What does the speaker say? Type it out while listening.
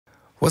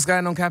What's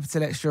going on,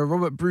 Capital Extra?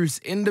 Robert Bruce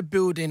in the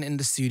building, in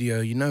the studio.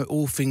 You know,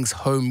 all things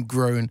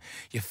homegrown,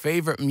 your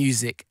favourite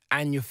music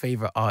and your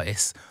favourite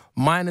artists.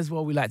 Mine as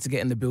well, we like to get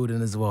in the building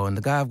as well. And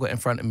the guy I've got in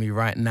front of me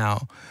right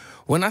now,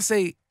 when I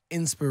say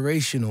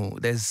inspirational,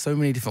 there's so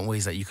many different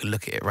ways that you can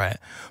look at it, right?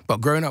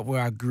 But growing up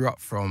where I grew up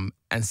from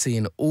and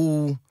seeing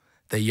all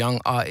the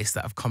young artists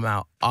that have come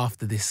out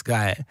after this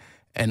guy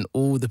and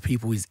all the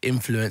people he's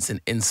influenced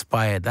and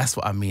inspired, that's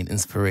what I mean,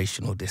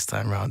 inspirational this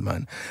time round,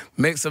 man.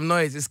 Make some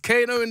noise. It's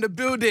Kano in the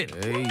building.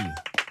 Hey.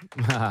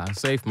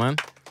 Safe, man.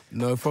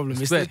 No problem.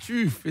 Respect. It's the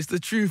truth. It's the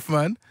truth,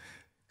 man.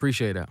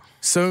 Appreciate that.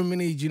 So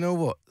many, do you know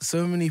what?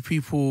 So many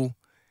people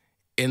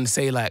in,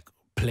 say, like,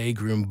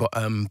 playground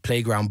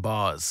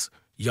bars,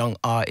 young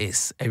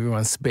artists,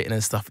 everyone spitting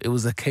and stuff. It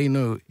was a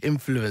Kano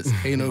influence,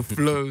 Kano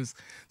flows,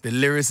 the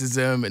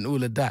lyricism and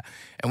all of that.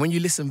 And when you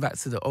listen back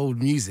to the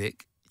old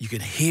music, you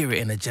could hear it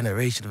in a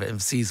generation of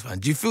MCs, man.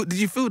 Did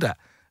you feel that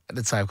at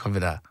the time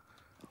coming out?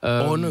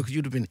 Oh no, because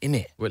you'd have been in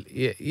it. Well,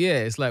 yeah.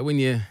 It's like when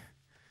you,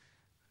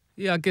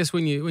 I guess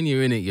when you're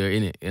in it, you're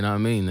in it. You know what I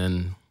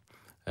mean?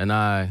 And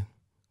I,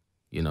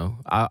 you know,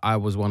 I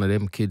was one of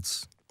them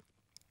kids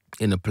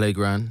in the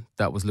playground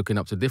that was looking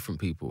up to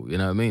different people. You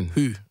know what I mean?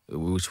 Who?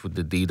 Which were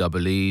the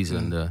DWEs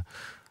and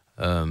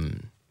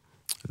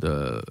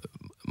the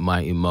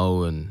Mighty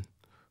Mo and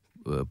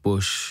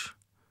Bush.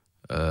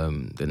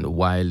 Then the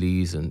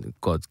Wileys and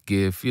God's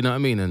Gift, you know what I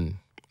mean, and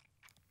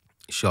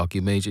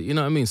Sharky Major, you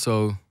know what I mean.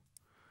 So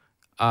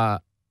I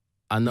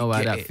know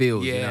how that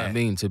feels, you know what I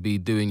mean, to be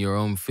doing your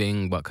own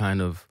thing, but kind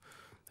of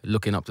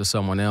looking up to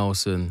someone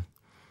else, and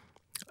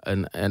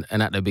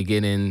at the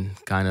beginning,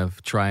 kind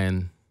of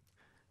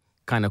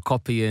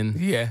copying,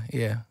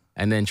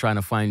 and then trying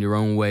to find your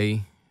own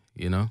way,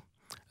 you know.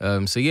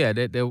 So yeah,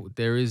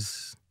 there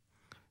is,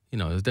 you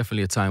know, there's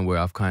definitely a time where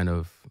I've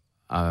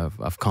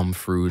come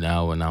through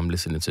now and I'm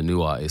listening to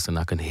new artists and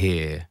I can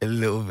hear a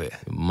little bit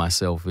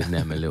myself in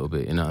them a little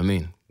bit, you know what I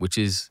mean? Which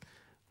is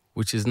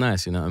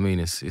nice, you know what I mean?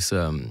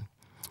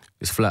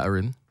 It's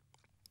flattering,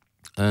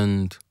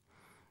 and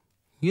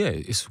yeah,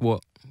 it's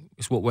what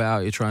we're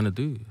out here trying to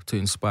do to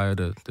inspire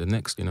the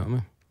next, you know what I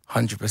mean?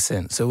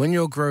 100%. So when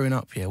you're growing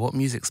up here, what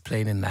music's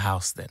playing in the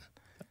house then?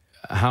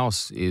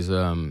 House is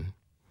reggae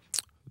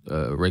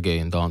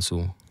and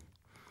dancehall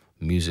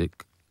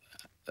music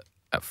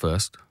at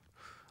first.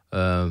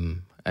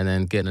 And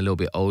then getting a little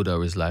bit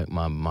older is like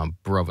my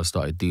brother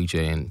started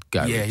DJing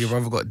garage. Yeah, your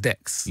brother got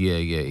decks. Yeah,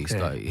 he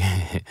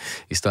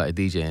started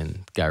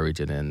DJing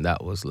garage, and then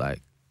that was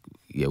like,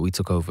 yeah, we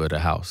took over the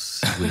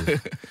house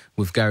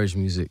with garage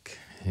music.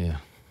 Yeah.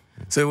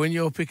 So when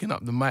you're picking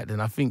up the mic, then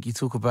I think you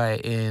talk about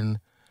it in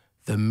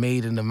the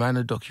Made in the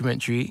Manor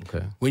documentary.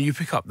 Okay. When you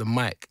pick up the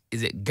mic,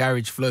 is it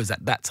garage flows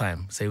at that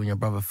time? Say when your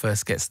brother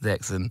first gets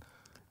decks and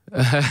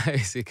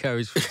is it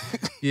garage?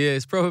 Yeah,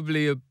 it's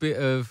probably a bit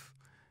of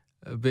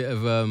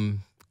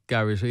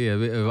garage, yeah, a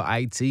bit of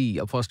IT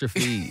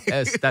apostrophe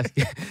S. That's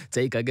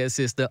take, I guess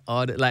it's the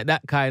odd, like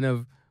that kind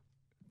of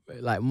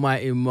like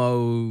Mighty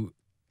Mo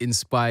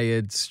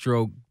inspired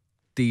stroke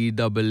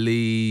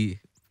DWE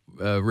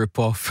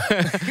rip-off.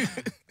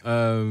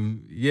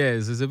 Yeah,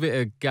 there's a bit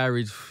of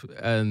garage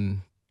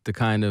and the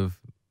kind of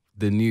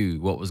the new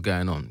what was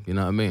going on. You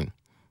know what I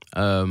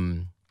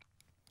mean?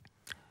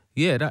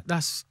 Yeah,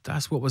 that's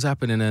what was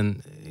happening,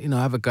 and you know,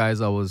 other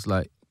guys I was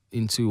like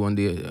into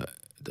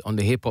on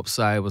the hip hop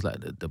side was like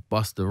the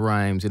Busta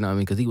Rhymes, you know what I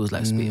mean? Because he was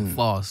like spitting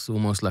fast,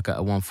 almost like at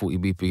 140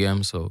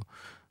 BPM. So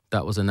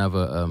that was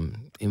another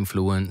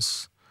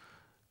influence.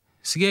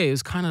 So yeah, it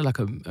was kind of like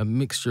a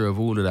mixture of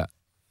all of that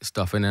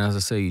stuff. And then, as I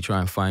say, you try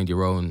and find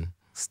your own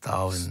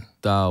style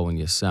and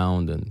your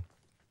sound, and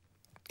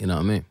you know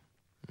what I mean?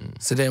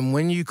 So then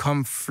when you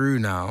come through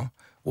now,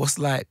 what's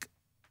like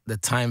the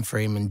time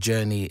frame and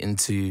journey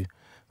into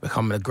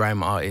becoming a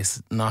grime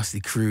artist, Nasty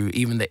Crew,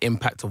 even the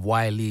impact of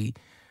Wiley?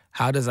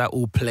 How does that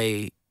all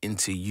play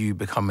into you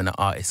becoming an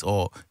artist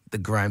or the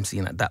grime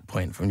scene at that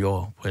point from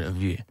your point of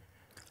view?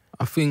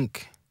 I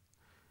think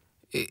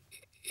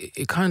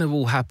it kind of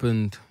all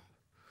happened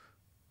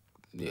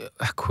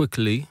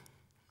quickly.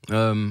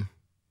 But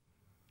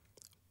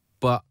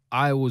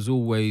I was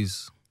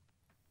always,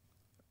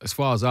 as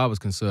far as I was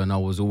concerned, I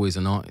was always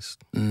an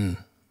artist. You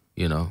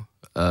know?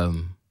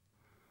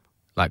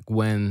 Like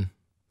when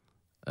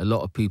a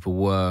lot of people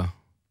were,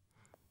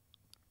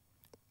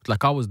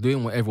 like I was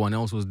doing what everyone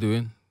else was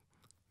doing,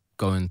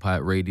 going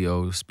pirate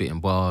radio, spitting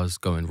bars,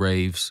 going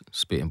raves,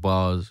 spitting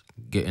bars,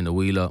 getting a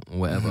wheeler or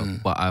whatever.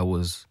 But I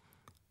was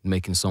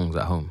making songs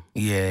at home.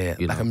 Yeah,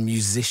 like a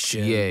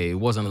musician. Yeah, it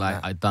wasn't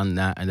like I'd done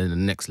that and then the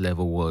next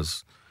level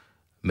was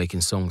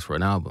making songs for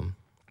an album.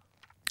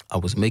 I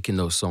was making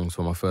those songs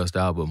for my first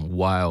album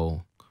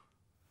while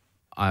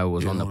I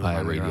was on the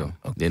pirate radio,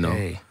 you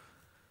know.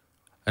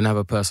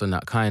 Another person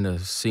that kind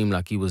of seemed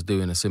like he was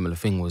doing a similar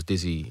thing was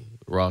Dizzy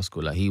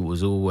Rascal. Like he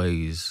was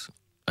always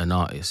an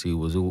artist. He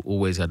was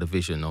always had a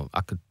vision of.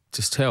 I could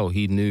just tell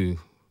he knew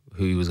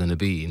who he was going to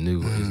be. He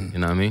knew, you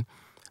know what I mean.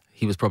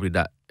 He was probably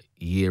that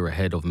year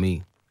ahead of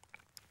me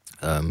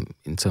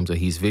in terms of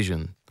his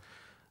vision.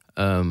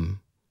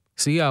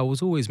 So yeah, I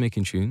was always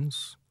making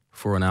tunes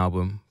for an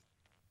album,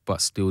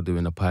 but still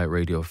doing the pirate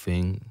radio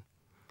thing.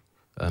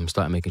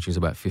 Started making tunes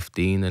about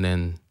 15, and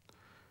then,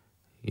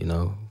 you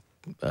know,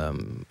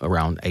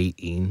 around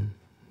 18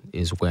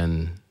 is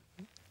when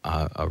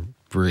I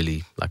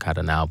really like had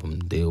an album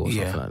deal or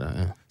something like that.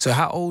 Yeah. So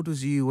how old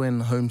was you when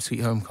Home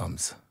Sweet Home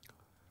comes?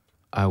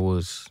 I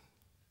was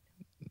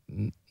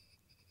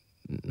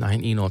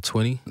 19 or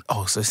 20.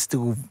 Oh, so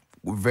still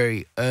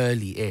very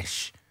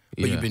early-ish.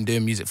 But you've been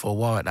doing music for a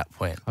while at that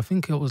point. I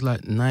think it was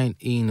like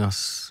 19, on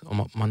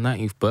my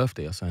 19th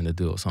birthday I signed a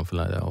deal or something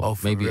like that. Or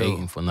maybe real?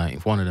 18th or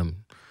 19th, one of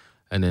them.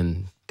 And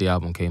then the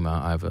album came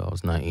out either I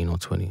was 19 or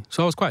 20.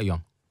 So I was quite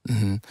young.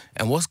 Mm-hmm.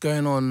 And what's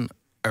going on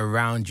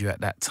around you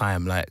at that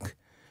time? Like,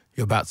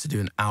 you're about to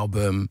do an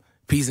album.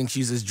 P's and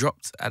Q's has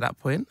dropped at that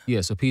point? Yeah,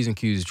 so P's and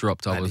Q's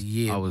dropped. I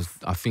think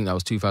that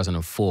was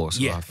 2004.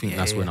 So I think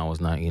that's when I was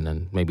 19,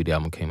 and maybe the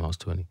album came out I was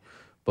 20.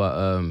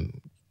 But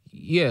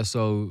yeah,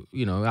 so,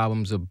 you know,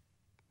 albums are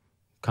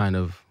kind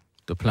of,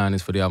 the plan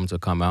is for the album to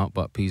come out,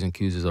 but P's and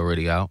Q's is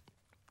already out.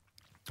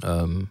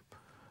 And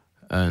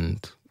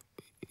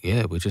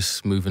yeah, we're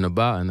just moving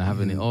about and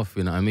having it off,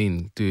 you know what I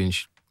mean? Doing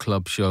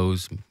club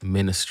shows,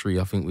 Ministry,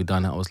 I think we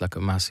done that, was like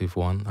a massive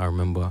one, I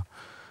remember.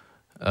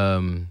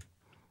 And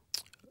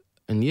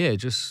yeah,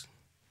 just,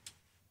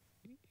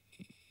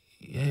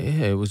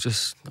 yeah, it was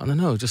just, I don't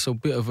know, just a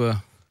bit of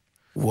a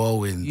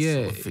whirlwind.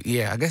 Yeah. Sort of,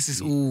 yeah, I guess it's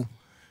all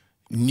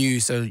new.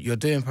 So you're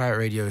doing pirate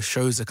radio,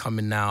 shows are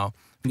coming now.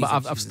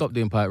 But I've stopped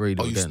doing pirate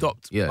radio. Oh, you then.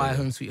 stopped by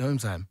Home Sweet Home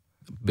time?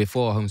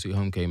 Before Home Sweet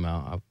Home came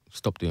out, I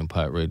stopped doing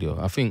pirate radio.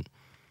 I think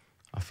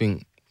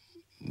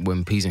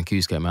when P's and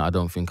Q's came out, I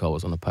don't think I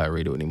was on the pirate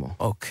radio anymore.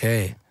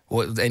 Okay.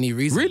 What, any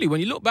reason? Really, when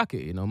you look back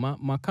at it, you know,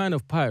 my kind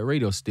of pirate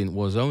radio stint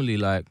was only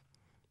like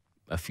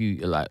a few,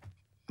 like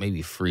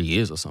maybe 3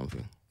 years or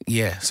something.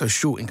 Yeah, so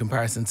short in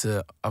comparison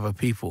to other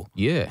people.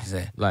 Yeah,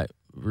 like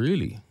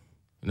really.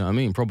 You know what I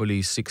mean?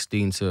 Probably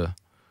 16 to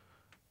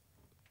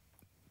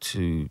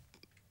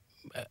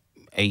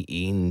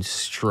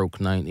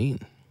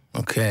 18/19.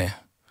 Okay,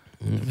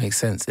 makes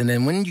sense. And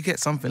then when you get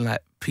something like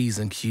P's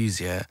and Q's,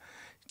 yeah,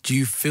 do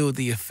you feel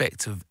the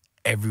effect of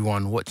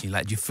everyone watching?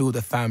 Like, do you feel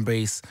the fan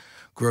base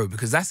grow?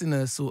 Because that's in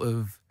a sort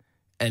of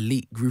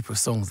elite group of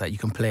songs that you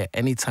can play at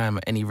any time,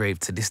 at any rave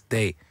to this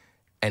day,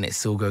 and it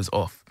still goes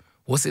off.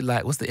 What's it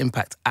like? What's the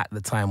impact at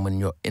the time when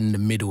you're in the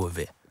middle of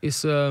it?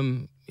 It's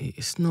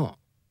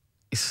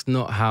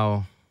not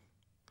how,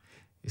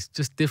 it's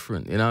just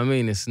different, you know what I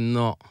mean? It's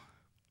not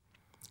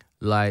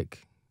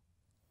like,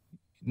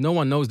 no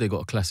one knows they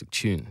got a classic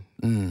tune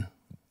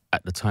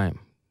at the time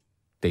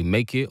they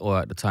make it or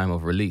at the time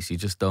of release. You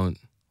just don't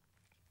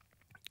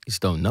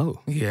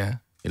know. Yeah.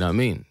 You know what I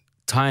mean?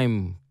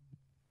 Time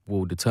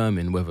will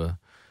determine whether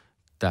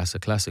that's a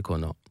classic or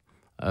not.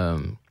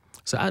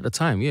 So at the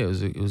time, yeah,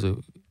 it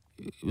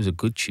was a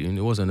good tune.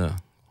 It wasn't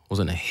a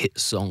hit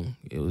song.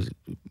 It was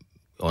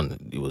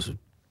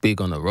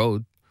big on the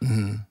road.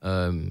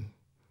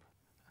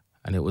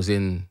 And it was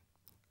in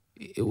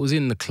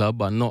the club,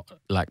 but not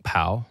like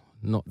Pow,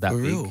 not that For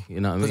big. real? You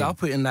know what I mean? Because I'll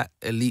put in that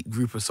elite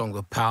group of songs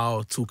with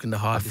Pow, Talking the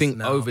Hardest. I think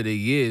now. over the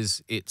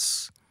years,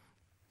 it's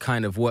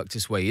kind of worked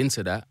its way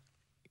into that,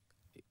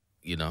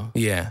 you know?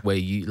 Yeah. Where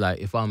you, like,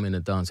 if I'm in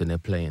a dance and they're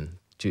playing,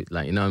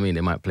 like, you know what I mean?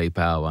 They might play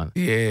Power.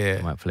 Yeah.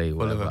 They might play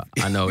whatever.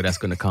 I know that's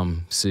going to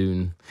come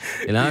soon.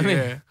 You know what I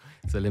mean?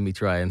 So let me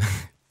try and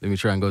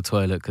go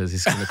toilet because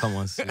it's going to come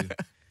on soon.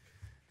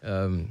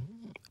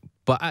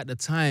 But at the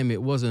time,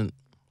 it wasn't,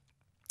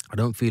 I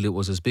don't feel it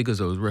was as big as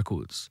those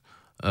records.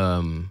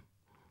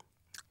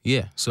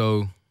 Yeah,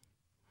 so,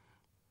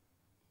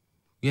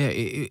 yeah,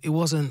 it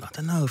wasn't, I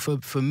don't know,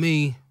 for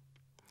me,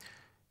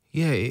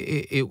 yeah,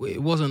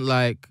 it wasn't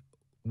like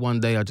one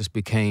day I just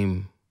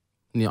became,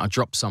 you know, I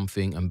dropped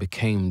something and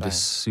became this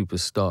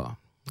superstar.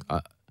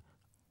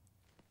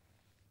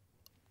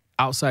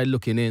 Outside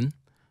looking in,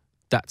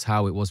 that's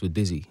how it was with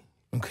Dizzy.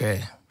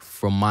 Okay.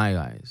 From my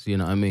eyes, you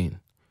know what I mean?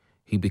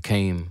 He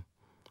became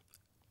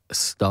a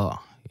star,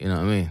 you know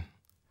what I mean?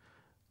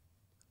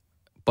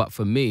 But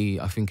for me,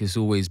 I think it's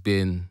always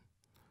been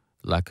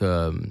like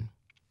a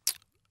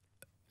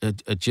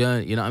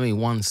journey, you know what I mean?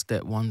 One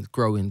step,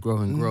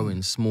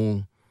 growing,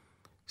 small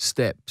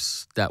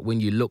steps that when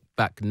you look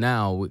back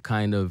now, it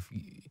kind of,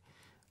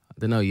 I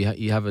don't know,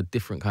 you have a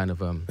different kind of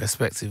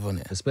perspective on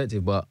it.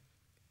 Perspective, but,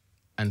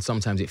 and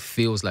sometimes it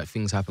feels like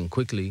things happen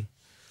quickly,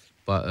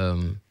 but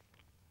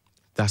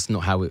that's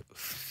not how it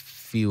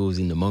feels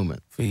in the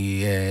moment.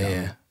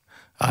 Yeah.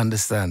 I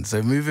understand.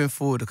 So moving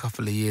forward a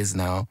couple of years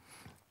now,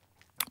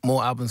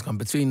 more albums come.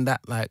 Between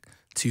that, like,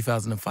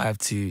 2005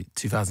 to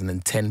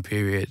 2010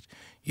 period,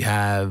 you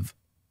have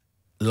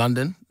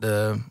London,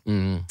 the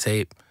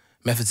tape,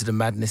 Method to the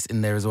Madness in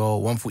there as well,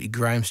 140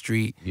 Grime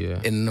Street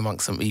in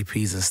amongst some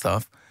EPs and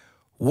stuff.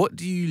 What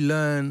do you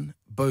learn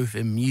both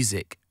in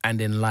music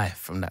and in life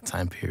from that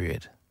time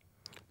period?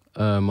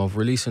 Of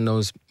releasing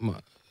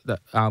that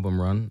album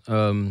run,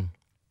 I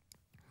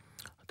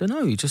don't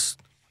know,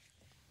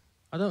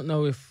 I don't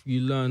know if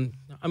you learn,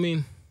 I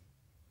mean,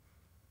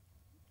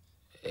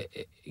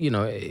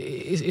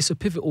 it's a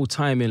pivotal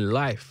time in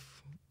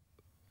life.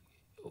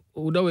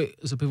 Although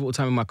it's a pivotal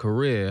time in my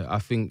career, I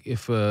think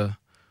if a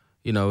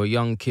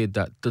young kid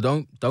that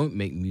don't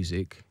make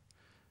music,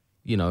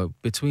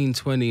 between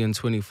 20 and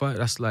 25,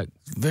 that's like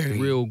Very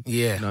real.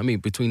 yeah. You know what I mean?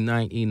 Between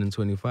 19 and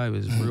 25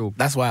 is real.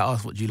 That's why I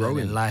asked what you learned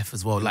in growing. life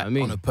as well, You know like what I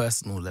mean? on a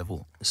personal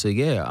level. So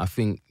yeah, I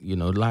think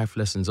life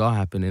lessons are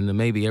happening, and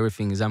maybe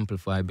everything is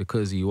amplified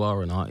because you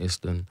are an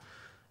artist and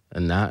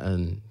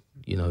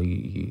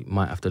you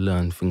might have to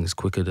learn things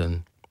quicker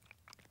than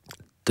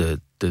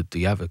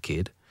the other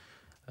kid.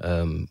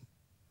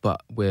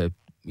 But we're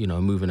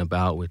moving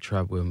about,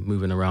 we're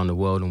moving around the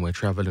world, and we're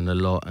traveling a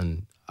lot,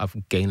 and I've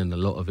gained a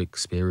lot of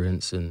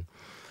experience and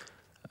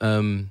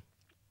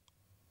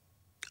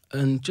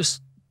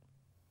just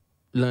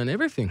learn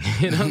everything.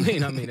 You know what I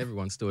mean? I mean,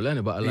 everyone's still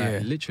learning, but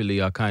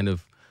literally, I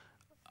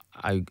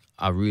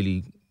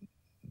really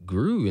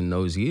grew in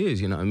those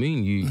years. You know what I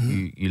mean?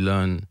 You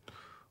learn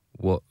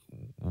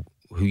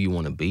who you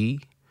want to be,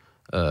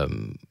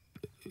 who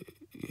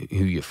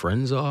your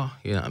friends are.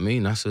 You know what I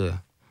mean? It's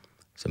a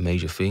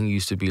major thing.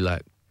 Used to be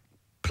like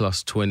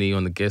plus 20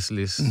 on the guest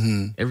list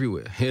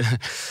everywhere.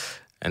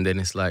 And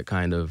then it's like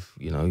kind of,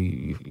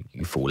 you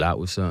fall out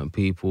with certain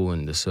people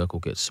and the circle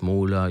gets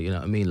smaller. You know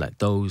what I mean? Like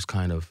those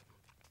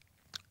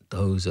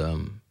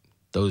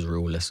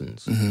real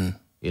lessons. You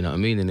know what I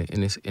mean?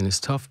 And it's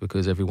tough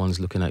because everyone's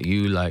looking at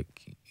you like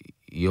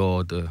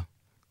you're the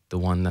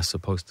one that's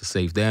supposed to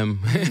save them.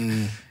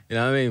 You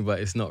know what I mean? But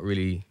it's not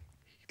really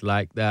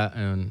like that.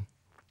 And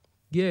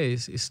yeah,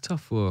 it's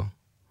tough for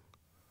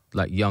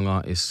like young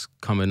artists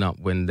coming up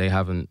when they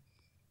haven't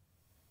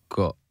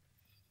got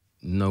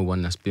no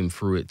one that's been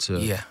through it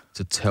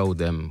to tell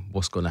them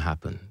what's going to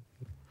happen.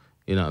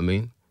 You know what I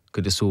mean?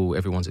 Because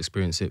everyone's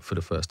experienced it for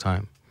the first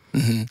time.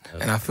 And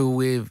I feel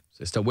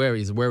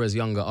whereas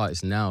younger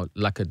artists now,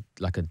 like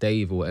a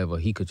Dave or whatever,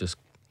 he could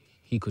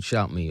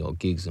shout me or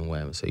gigs and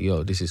whatever, say,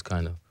 yo, this is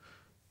kind of,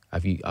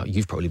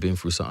 you've probably been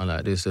through something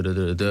like this. You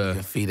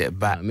can feed it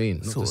back. You know what I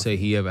mean? Not to say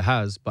he ever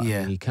has, but I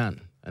mean, he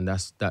can. And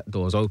that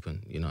door's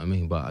open, you know what I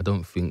mean? But I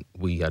don't think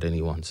we had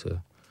anyone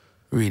to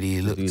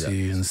really look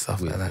to and stuff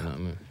like that. You know what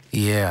I mean?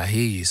 Yeah, I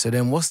hear you. So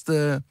then what's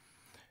the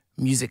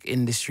music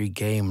industry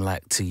game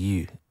like to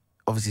you?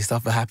 Obviously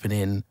stuff are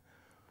happening,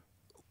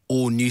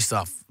 all new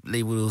stuff,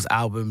 labels,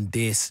 album,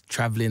 disc,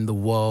 traveling the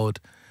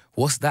world.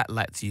 What's that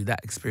like to you,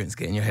 that experience,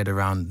 getting your head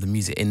around the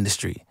music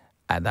industry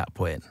at that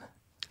point?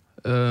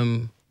 I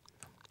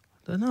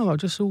don't know, I've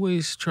just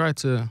always tried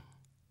to,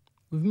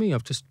 with me,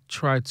 I've just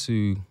tried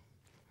to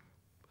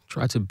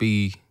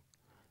be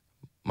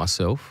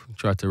myself,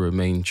 try to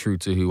remain true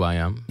to who I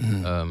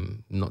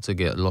am, not to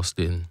get lost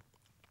in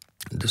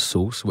the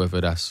source, whether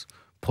that's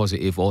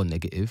positive or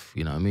negative,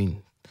 you know what I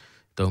mean?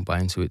 Don't buy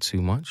into it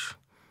too much.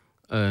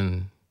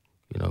 And,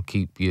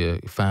 keep your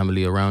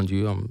family around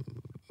you. I'm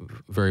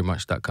very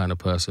much that kind of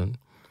person.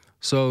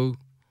 So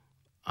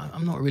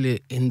I'm not really an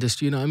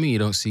industry, you know what I mean? You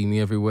don't see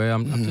me everywhere.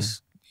 I'm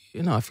just,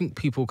 I think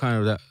people kind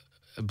of that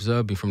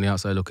observe me from the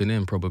outside looking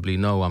in probably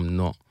know I'm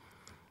not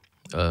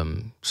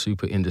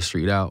super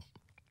industried out.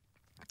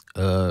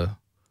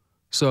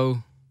 So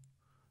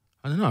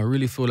I don't know, I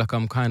really feel like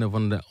I'm kind of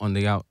on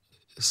the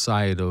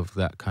outside of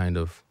that kind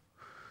of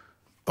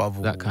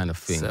Bubble, that kind of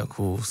thing.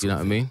 Circles, you know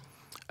what I mean?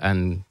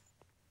 And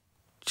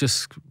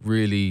just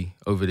really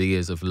over the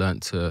years I've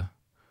learned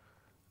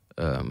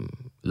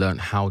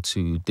how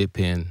to dip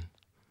in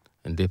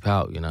and dip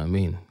out, you know what I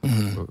mean?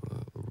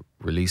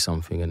 Release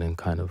something and then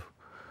kind of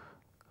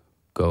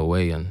go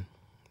away and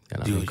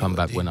I can come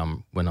back when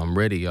I'm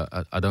ready.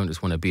 I don't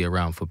just want to be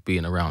around for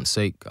being around's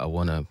sake. I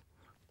want to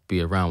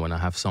be around when I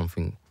have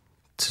something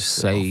to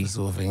say.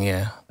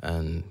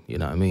 And you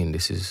know what I mean?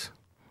 This is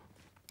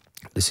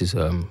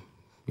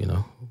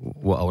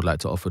what I would like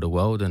to offer the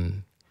world,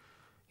 and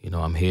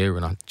I'm here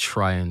and I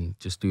try and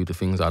just do the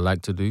things I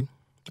like to do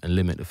and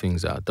limit the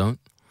things that I don't,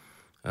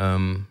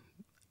 and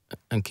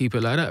keep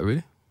it like that,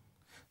 really.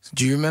 So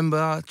do you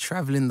remember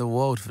traveling the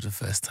world for the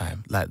first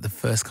time? Like the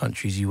first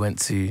countries you went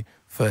to,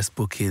 first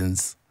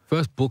bookings?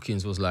 First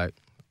bookings was like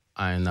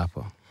Iron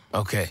Napa.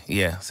 Okay,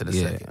 yeah. So the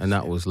second. And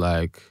that was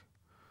like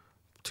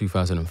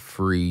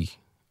 2003,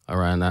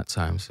 around that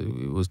time. So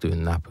we was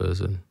doing Napas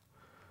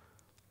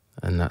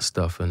and that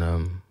stuff. And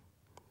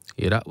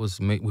that was,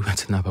 we went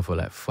to Napa for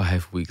like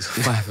 5 weeks,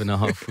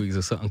 5.5 weeks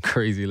or something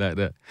crazy like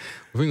that.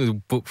 I think it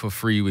was booked for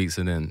 3 weeks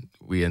and then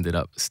we ended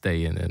up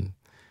staying. And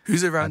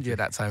who's around you at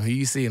that time? Who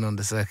you seeing on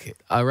the circuit?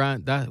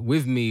 Around that,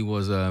 with me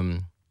was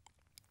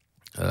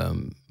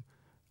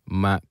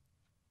Mac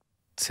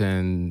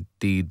 10,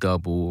 D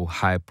Double,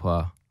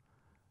 Hyper,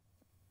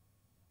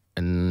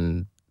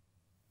 and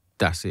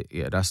that's it.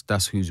 Yeah,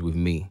 that's who's with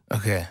me.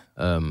 Okay.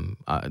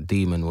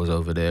 Demon was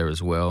over there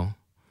as well,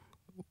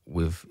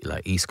 with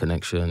like East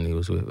Connection. He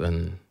was with,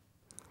 and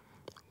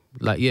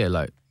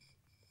I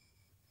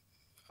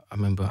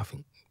remember, I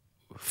think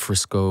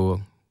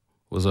Frisco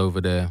was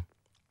over there.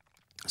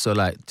 So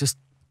like just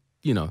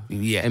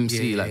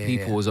MC,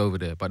 people was over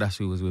there, but that's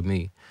who was with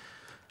me.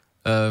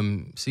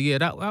 So yeah,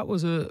 that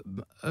was a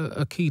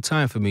key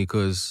time for me,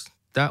 because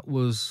that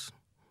was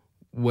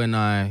when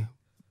I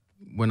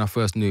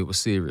first knew it was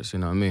serious. You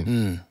know what I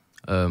mean?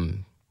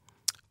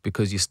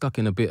 Because you're stuck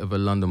in a bit of a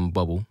London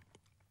bubble,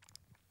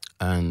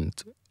 and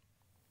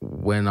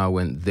when I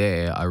went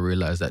there, I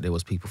realised that there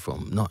was people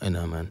from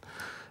Nottingham and,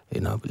 you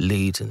know,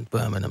 Leeds and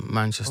Birmingham,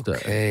 Manchester.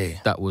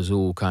 Okay. That was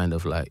all kind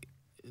of like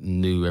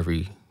knew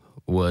every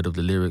word of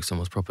the lyrics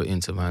and was proper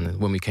into, man. And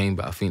when we came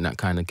back, I think that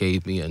kind of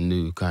gave me a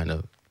new kind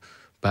of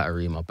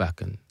battery in my back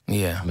and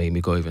made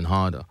me go even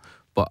harder.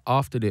 But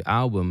after the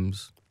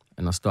albums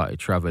and I started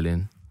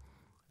traveling,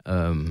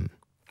 where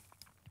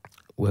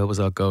was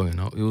I going?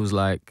 It was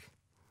like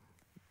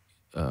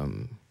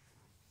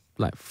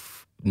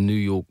New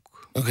York.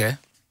 Okay.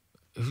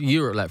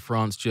 Europe, like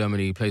France,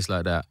 Germany, place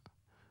like that.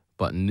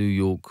 But New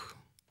York,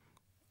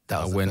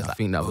 That was I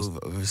think that was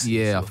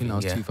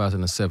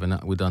 2007.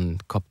 We done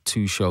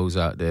 2 shows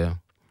out there.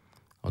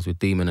 I was with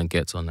Demon and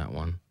Getz on that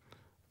one.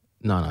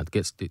 No,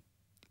 Getz did.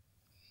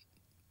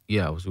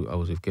 Yeah, I was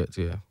with Getz.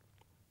 Yeah,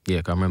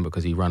 I remember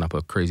because he ran up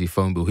a crazy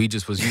phone bill. He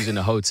just was using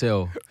the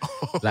hotel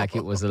like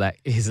it was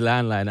like his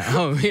landline at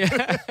home.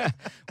 Yeah,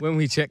 when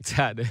we checked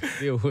out, the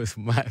deal was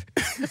mad.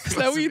 It's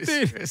like, what you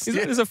doing? He's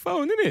like, there's a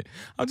phone, isn't it?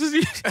 I'm just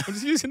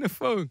using the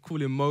phone,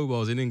 calling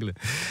mobiles in England.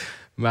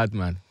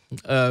 Madman.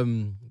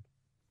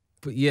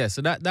 But yeah,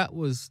 so that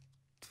was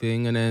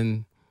thing, and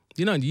then,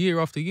 you know,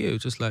 year after year, it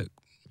was just like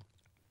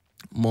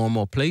more and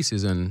more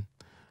places, and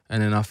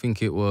then I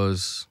think it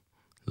was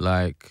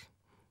like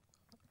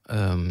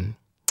I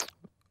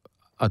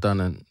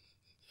done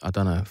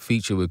a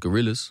feature with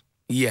Gorillaz.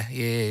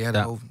 Yeah.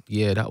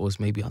 That was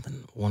maybe, I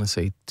don't want to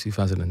say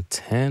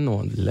 2010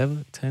 or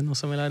 10 or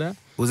something like that.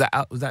 Was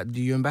that the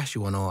You and Bashy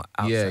one or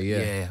outside?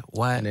 Yeah.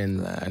 Why? And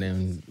then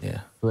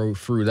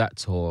through that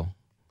tour,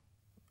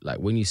 like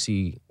when you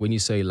say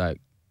like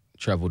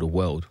travel the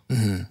world,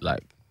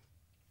 like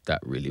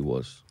that really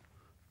was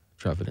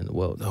traveling the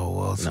world. The whole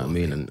world. You know what I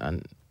mean?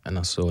 And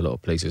I saw a lot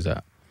of places that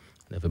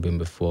I'd never been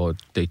before.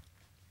 They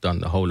done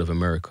the whole of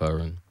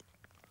America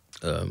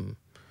and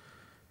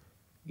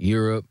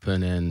Europe,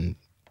 and then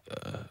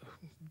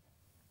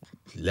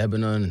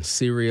Lebanon and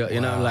Syria.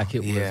 You know, like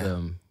it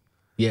was.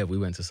 We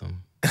went to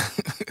some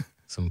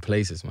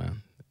places,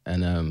 man,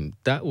 and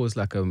that was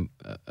like a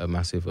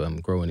massive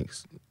growing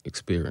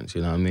experience.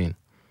 You know what I mean?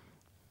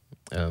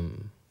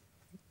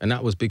 And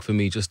that was big for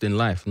me just in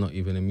life, not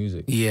even in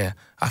music. Yeah,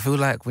 I feel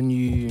like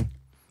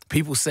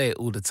people say it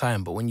all the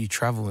time, but when you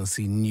travel and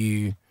see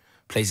new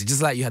places,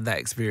 just like you had that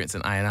experience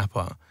in Iron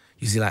Appa,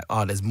 you see like,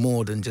 there's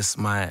more than just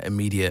my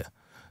immediate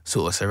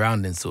sort of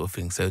surroundings sort of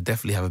thing. So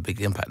definitely have a big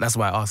impact. That's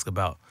why I ask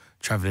about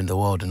traveling the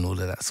world and all of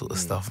that sort of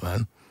stuff,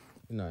 man.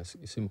 You know,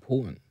 it's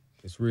important.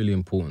 It's really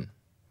important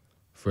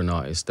for an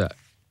artist that,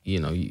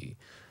 you know,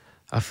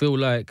 I feel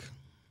like,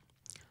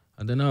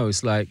 I don't know,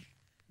 it's like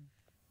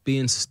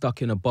being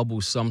stuck in a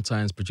bubble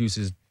sometimes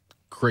produces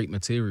great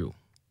material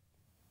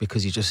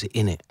because you're just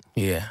in it.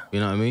 Yeah. You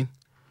know what I mean?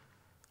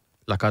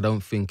 Like, I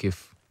don't think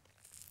if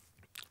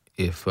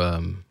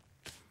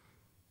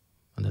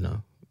I don't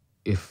know,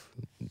 if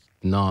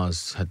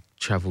Nas had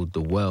travelled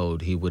the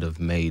world, he would have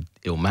made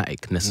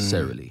Illmatic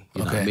necessarily.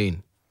 You know what I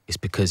mean? It's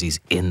because he's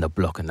in the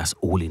block and that's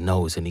all he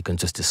knows, and he can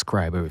just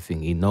describe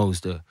everything. He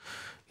knows you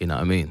know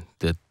what I mean,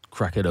 the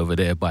crackhead over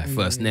there by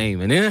first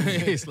name. And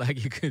it's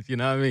like, you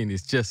know what I mean?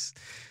 It's just,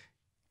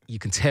 you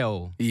can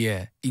tell.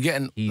 Yeah. He's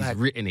like,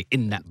 written it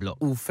in that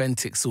block.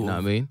 Authentic sort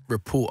of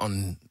report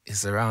on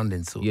his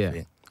surroundings sort of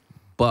thing.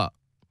 But,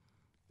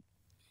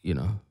 you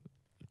know,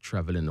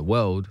 traveling the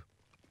world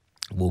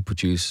will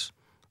produce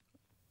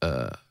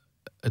a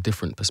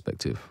different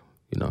perspective,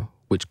 you know,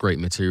 which great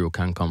material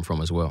can come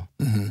from as well.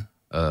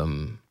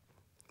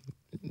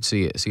 So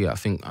yeah, I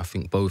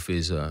think both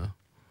is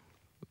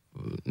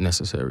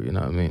necessary. You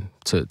know what I mean?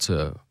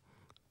 To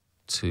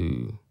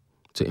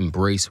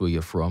embrace where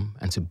you're from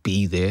and to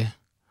be there,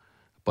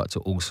 but to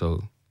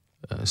also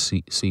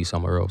see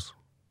somewhere else.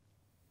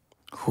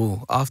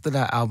 Cool. After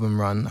that album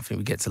run, I think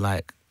we get to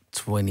like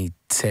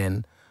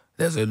 2010.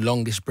 There's a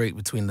longish break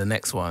between the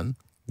next one.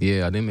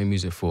 Yeah, I didn't make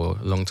music for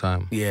a long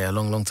time. Yeah, a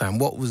long time.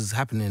 What was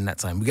happening in that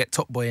time? We get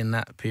Top Boy in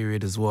that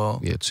period as well.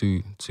 Yeah,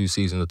 two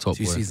seasons of Top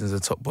Boy. 2 seasons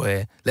of Top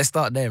Boy. Let's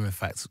start there, in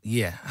fact.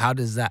 Yeah, how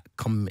does that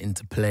come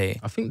into play?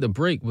 I think the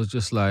break was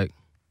just like,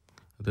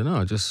 I don't know,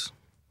 I just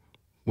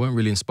weren't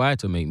really inspired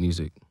to make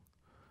music.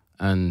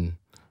 And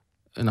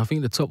I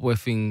think the Top Boy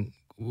thing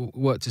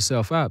worked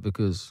itself out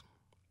because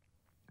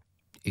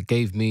it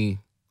gave me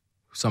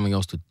something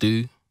else to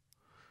do,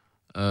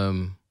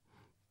 but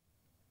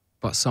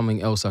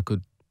something else I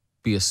could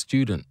be a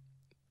student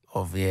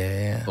of, you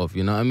know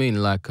what I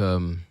mean? Like,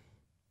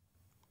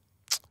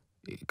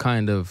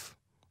 kind of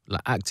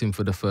like acting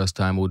for the first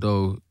time,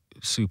 although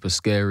super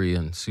scary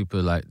and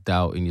super like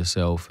doubting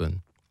yourself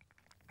and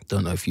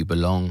don't know if you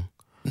belong.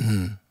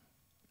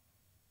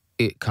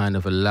 It kind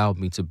of allowed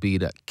me to be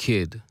that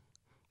kid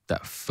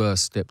that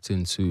first stepped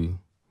into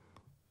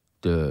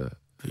the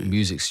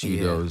music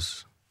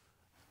studios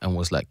and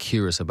was like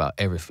curious about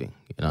everything,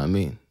 you know what I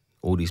mean?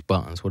 all these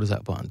buttons. What does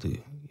that button do?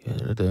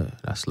 Yeah,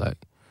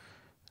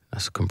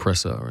 that's a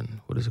compressor.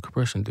 And what does a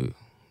compression do?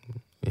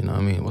 You know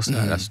what I mean? What's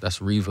that? That's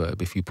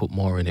reverb. If you put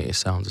more in it, it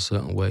sounds a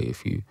certain way.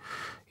 If you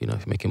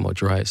make it more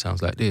dry, it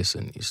sounds like this.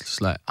 And it's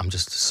just like, I'm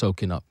just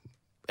soaking up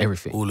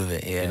everything. All of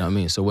it, yeah. You know what I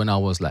mean? So when I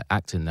was like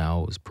acting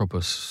now, it was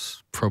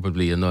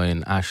probably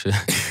annoying Ash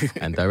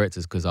and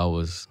directors because I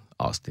was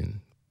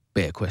asking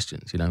bare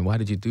questions. You know, why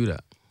did you do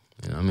that?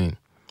 You know what I mean?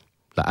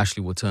 Like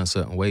Ashley will turn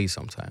certain ways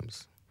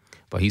sometimes,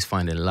 but he's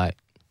finding light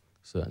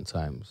certain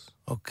times.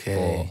 Okay.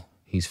 Or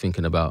he's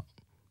thinking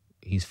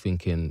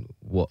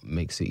what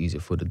makes it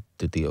easier for the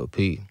DOP,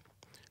 you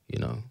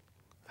know,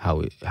 how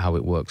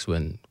it works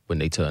when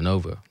they turn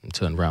over and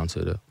turn round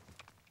to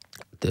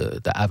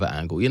the other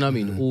angle. You know what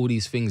I mean? All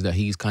these things that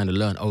he's kind of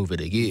learned over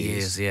the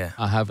years. Yeah.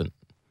 I haven't.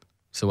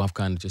 So I've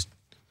kind of just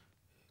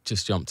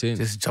jumped in.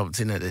 Just jumped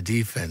in at the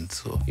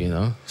defense. Or... You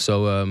know?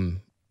 So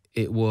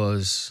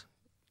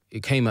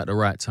it came at the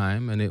right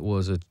time, and it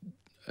was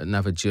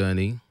another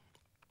journey.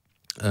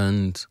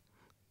 And,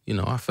 you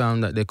know, I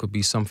found that there could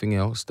be something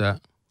else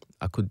that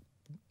I could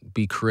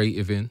be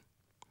creative in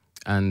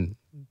and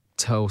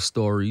tell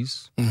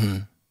stories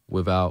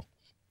without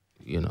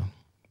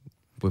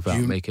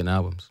making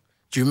albums.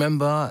 Do you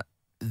remember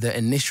the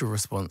initial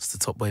response to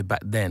Top Boy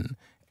back then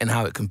and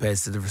how it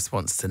compares to the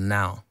response to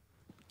now?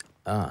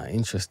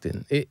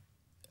 Interesting.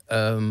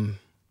 I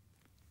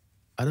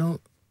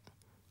don't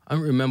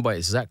remember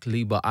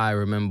exactly, but I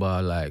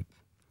remember like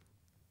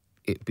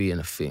it being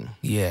a thing.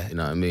 Yeah. You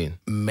know what I mean?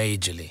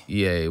 Majorly.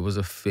 Yeah, it was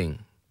a thing.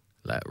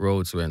 Like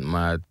roads went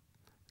mad.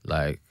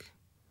 Like,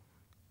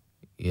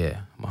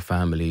 yeah, my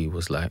family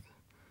was like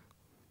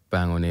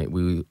bang on it.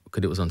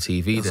 Because it was on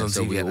TV then,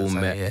 so we all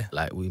met.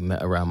 Like we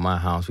met around my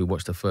house. We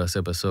watched the first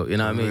episode. You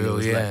know what I mean? It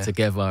was like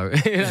together.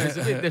 You know, it's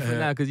a bit different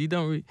now because you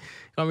can't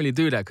really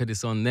do that because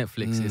it's on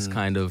Netflix. It's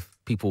kind of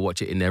people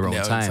watch it in their own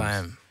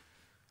time.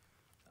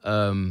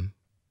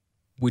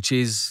 Which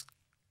is,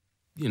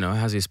 you know,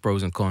 has its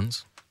pros and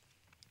cons.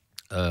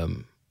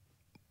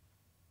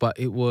 But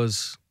it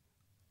was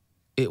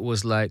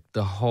like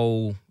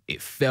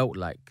it felt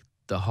like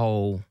the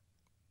whole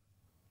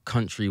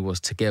country was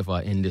together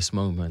in this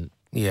moment.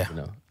 Yeah. You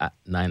know, at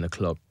 9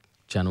 o'clock,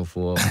 Channel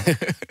 4,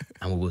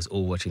 and we was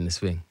all watching this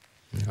thing.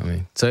 You know what I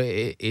mean? So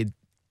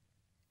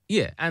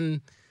yeah,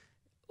 and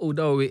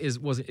although it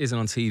isn't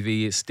on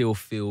TV, it still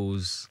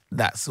feels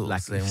that sort like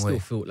of same it way.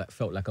 still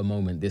felt like a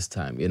moment this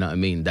time. You know what I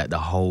mean? That the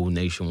whole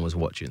nation was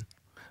watching.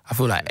 I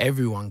feel like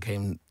everyone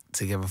came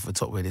together for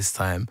Top Boy this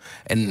time,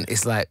 and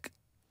it's like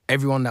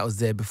everyone that was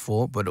there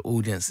before, but the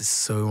audience is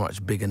so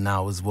much bigger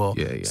now as well.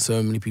 Yeah.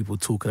 So many people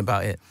talking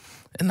about it,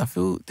 and I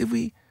feel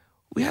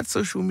we had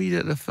social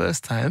media the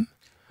first time.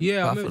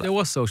 Yeah, I mean, there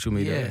was social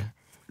media. Yeah,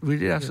 we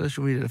did have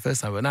social media the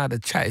first time, but now the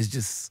chat is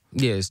just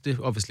it's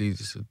obviously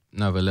just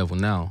another level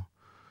now.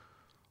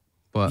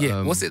 But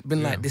yeah, what's it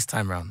been like this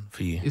time round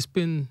for you? It's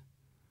been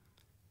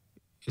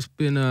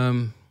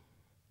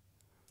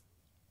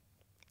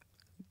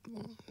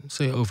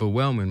say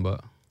overwhelming,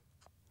 but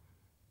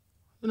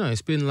you know,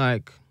 it's been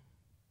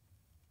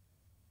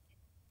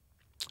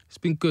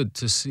good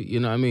to see, you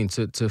know what I mean,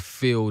 to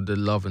feel the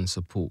love and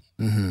support.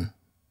 Mm-hmm.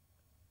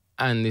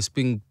 And it's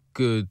been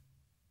good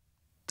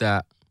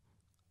that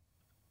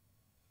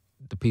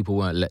the people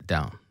weren't let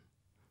down.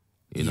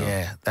 You know?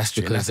 Yeah, that's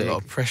true. Because there's a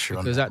lot of pressure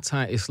on that. Because at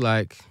time it's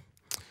like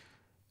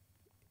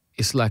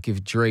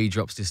if Dre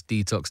drops this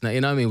Detox now,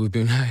 you know what I mean? We've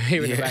been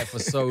hearing about it for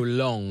so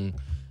long.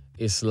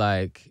 It's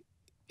like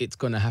it's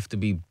gonna have to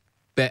be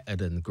better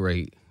than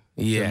great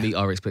to meet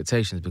our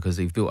expectations because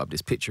they've built up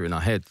this picture in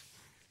our head.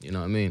 You know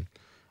what I mean?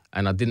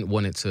 And I didn't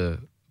want it to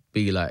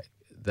be like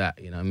that,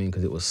 you know what I mean?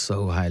 Because it was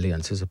so highly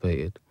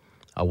anticipated.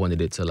 I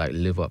wanted it to like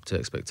live up to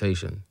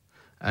expectation.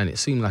 And it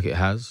seemed like it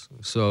has.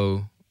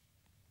 So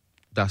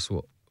that's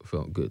what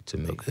felt good to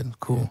me. Okay,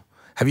 cool.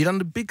 Have you done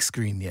the big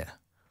screen yet?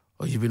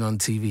 Or you've been on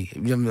TV?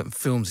 Have you done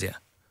films yet?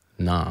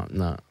 Nah.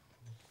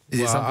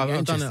 Is it something you're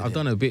interested in? I've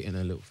done a bit in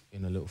a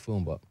little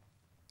film, but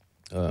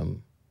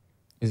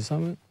is it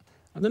something?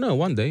 I don't know,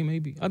 one day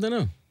maybe. I don't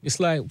know. It's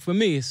like, for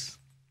me, it's...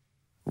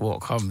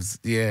 What comes,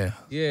 yeah.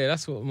 Yeah,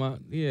 that's what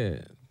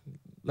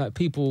like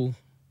people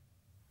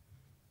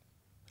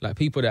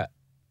that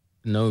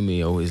know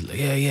me always like,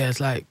 it's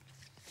like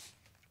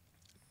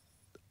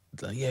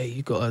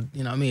you gotta,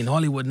 you know what I mean,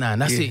 Hollywood now,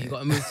 and that's it, you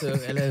gotta move to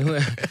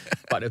LA.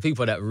 But the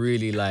people that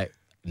really like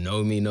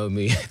know me,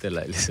 they're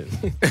like, listen,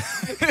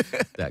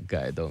 that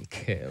guy don't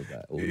care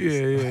about all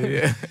this.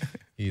 Yeah.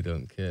 He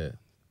don't care.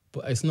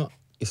 But it's not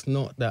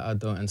that I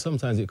don't, and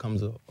sometimes it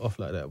comes off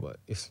like that, but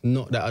it's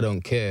not that I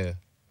don't care.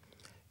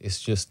 It's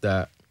just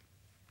that,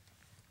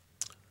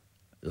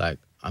 like,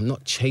 I'm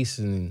not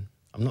chasing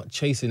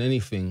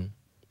anything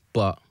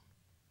but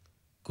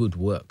good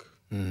work,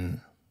 you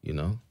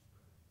know?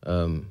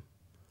 I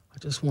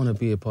just want to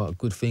be a part of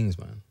good things,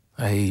 man.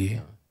 I hear you. You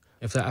know?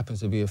 If that happens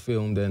to be a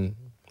film, then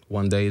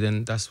one day,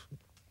 then that's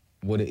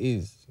what it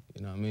is,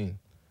 you know what I mean?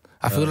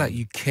 I feel like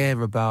you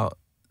care about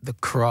the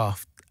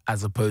craft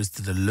as opposed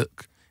to the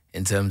look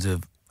in terms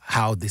of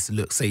how this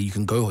looks. Say you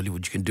can go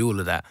Hollywood, you can do all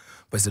of that,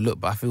 but it's a look.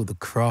 But I feel the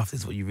craft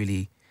is what you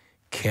really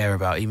care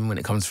about, even when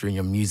it comes through in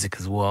your music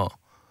as well.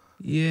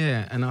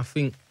 Yeah, and I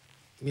think,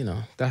 you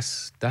know,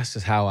 that's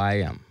just how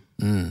I am.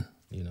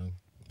 You know,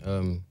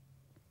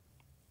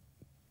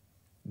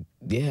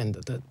 yeah, and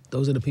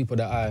those are the people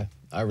that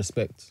I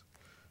respect,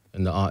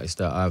 and the artists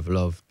that I've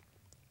loved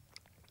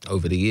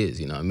over the years.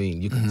 You know what I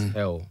mean? You can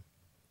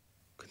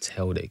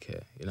tell they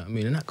care. You know what I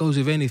mean? And that goes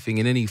with anything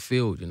in any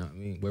field. You know what I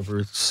mean? Whether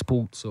it's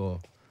sports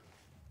or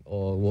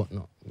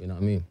whatnot. You know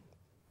what I mean?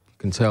 You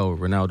can tell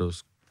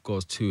Ronaldo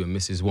scores 2 and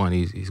misses 1.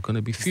 He's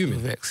gonna be fuming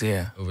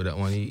over that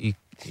one. He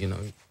you know,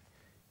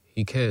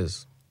 he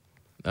cares,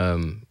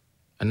 and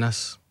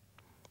that's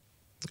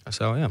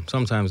how I am.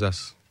 Sometimes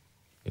that's,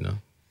 you know,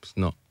 it's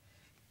not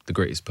the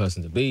greatest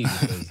person to be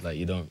because like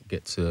you don't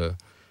get to,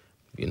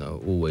 you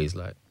know, always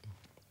like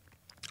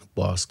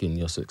bask in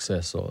your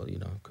success or, you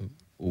know,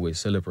 always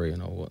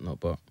celebrating or whatnot.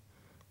 But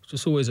it's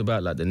just always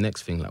about like the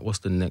next thing. Like what's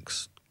the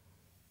next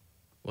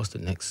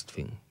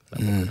thing?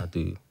 Like what can I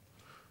do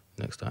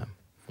next time?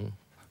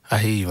 I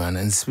hear you, man.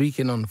 And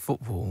speaking on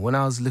football, when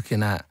I was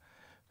looking at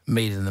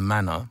Made in the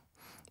Manor,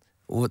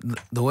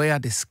 the way I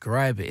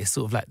describe it is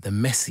sort of like the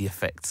Messi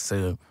effect.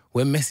 So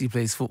when Messi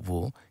plays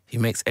football, he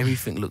makes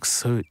everything look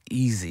so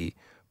easy,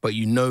 but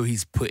you know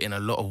he's put in a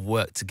lot of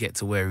work to get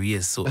to where he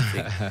is, sort of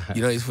thing.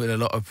 You know he's put in a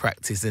lot of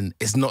practice and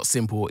it's not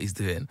simple what he's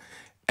doing.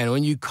 And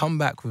when you come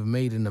back with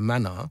Made in the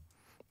Manor,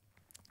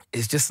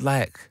 it's just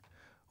like,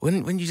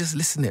 when you just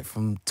listen it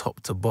from top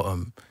to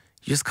bottom,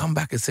 you just come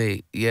back and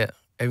say, yeah,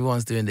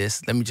 everyone's doing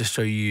this. Let me just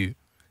show you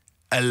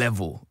a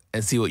level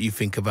and see what you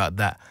think about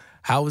that.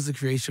 How was the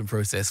creation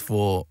process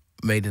for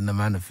Made in the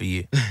Manor for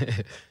you?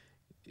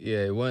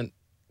 Yeah, it wasn't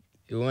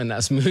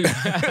that smooth.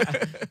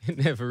 It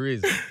never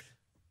is.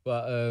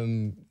 But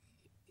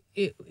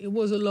it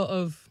was a lot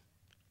of,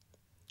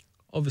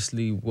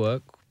 obviously,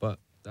 work, but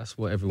that's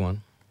what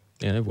everyone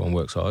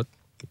works hard.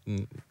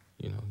 You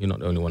know, you're not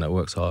the only one that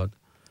works hard.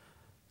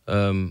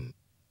 A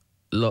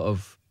lot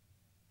of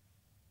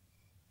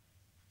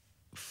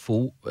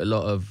thought, a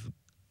lot of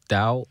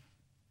doubt,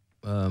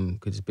 because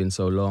it's been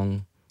so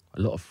long. A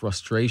lot of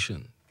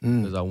frustration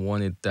because I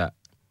wanted that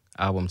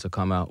album to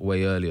come out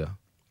way earlier.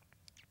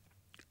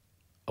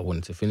 I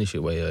wanted to finish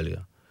it way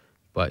earlier,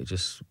 but it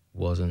just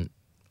wasn't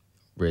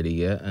ready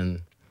yet,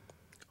 and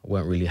I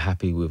weren't really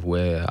happy with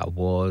where I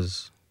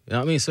was. You know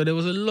what I mean? So there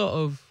was a lot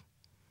of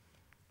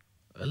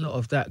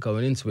that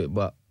going into it,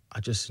 but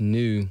I just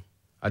knew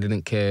I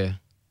didn't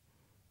care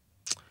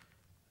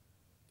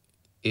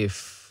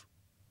if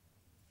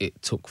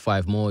it took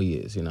 5 more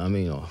years, you know what I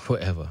mean, or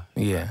whatever.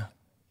 Yeah.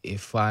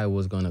 If I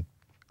was going to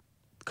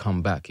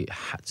come back, it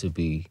had to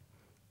be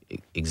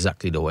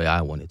exactly the way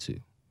I wanted to.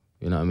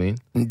 You know what I mean?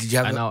 And did you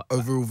have an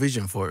overall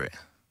vision for it?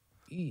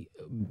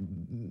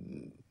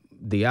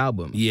 The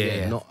album,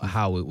 yeah, not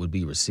how it would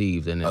be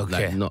received, and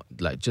like not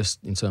like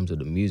just in terms of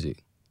the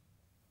music.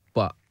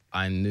 But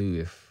I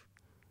knew if,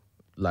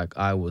 like,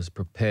 I was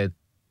prepared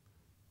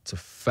to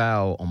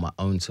fail on my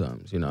own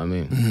terms. You know what I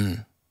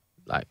mean?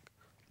 Like,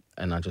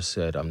 and I just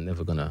said I'm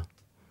never gonna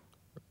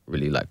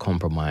really like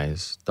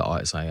compromise the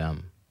artist I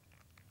am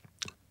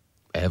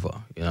ever,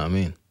 you know what I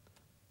mean?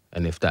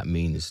 And if that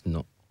means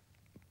not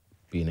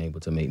being able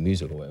to make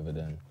music or whatever,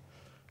 then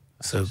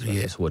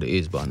that's what it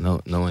is. But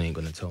no one ain't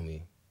gonna tell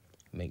me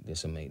make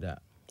this and make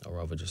that. I'd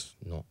rather just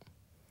not,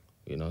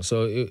 you know.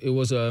 So it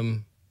was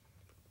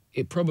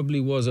it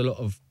probably was a lot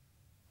of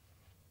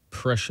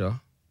pressure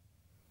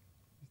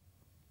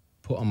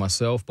put on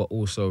myself, but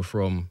also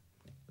from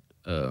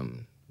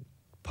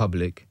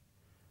public.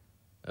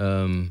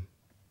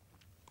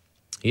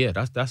 Yeah,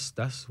 that's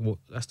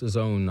the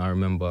zone I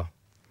remember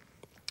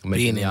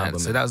making the album.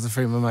 So that was the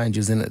frame of mind you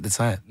was in at the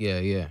time.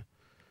 Yeah.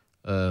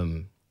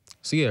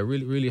 So yeah,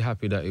 really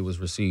happy that it was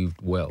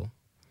received well.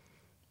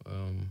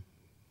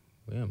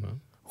 Yeah, man.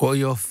 What are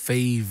your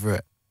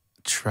favourite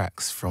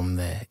tracks from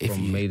there?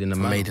 Made in the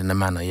Manor? Made in the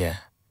Manor, yeah.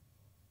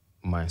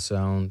 My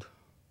Sound,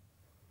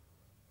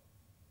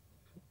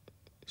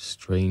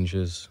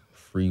 Strangers,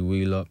 Free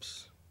Wheel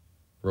Ups,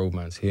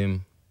 Roadman's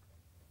Hymn,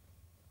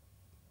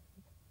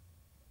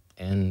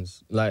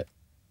 Ends. Like,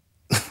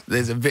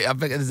 there's a bit. I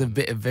bet there's a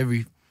bit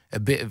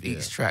of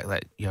each track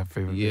like you have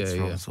favourite bits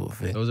from, sort of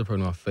thing. Those are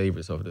probably my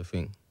favourites of the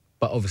thing.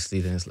 But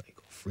obviously, then it's like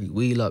Free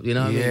Wheel Up. You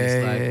know what I mean?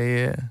 It's like,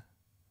 yeah.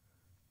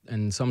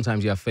 And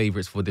sometimes you have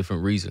favourites for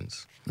different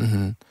reasons.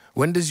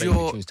 When does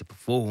your tunes to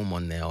perform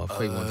on there, or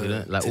favourite ones, you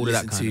know? Like all of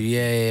that kind of.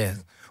 Yeah.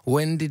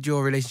 When did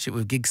your relationship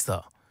with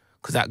Gigstar?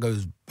 Because that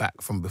goes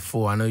back from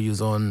before. I know you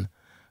was on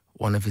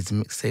one of his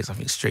mixtapes. I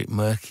think Straight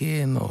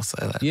Murkin or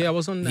something like that. Yeah, I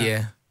was on that.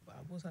 Yeah.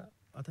 Was that?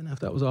 I don't know if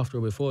that was after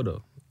or before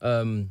though. I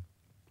don't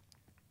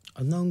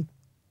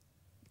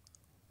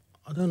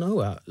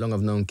know how long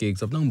I've known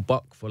Gigs. I've known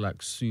Buck for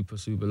like super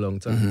long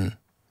time.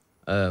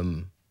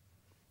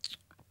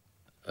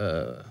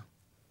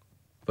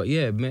 But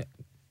yeah, met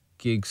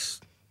Gigs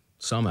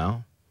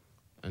somehow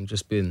and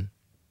just been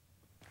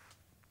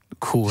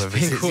cool ever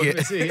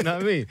since. You know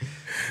what I mean?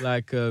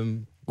 Like,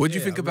 what do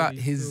you think about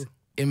his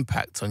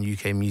impact on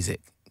UK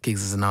music,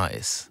 gigs as an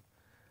artist?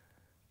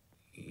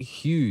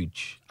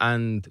 Huge,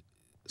 and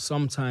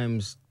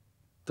sometimes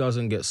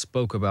doesn't get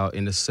spoke about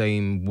in the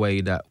same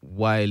way that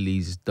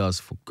Wiley's does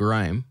for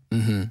Grime.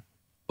 Mm-hmm.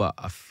 But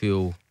I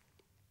feel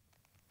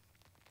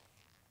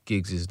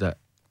Gigs is that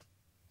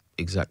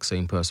exact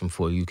same person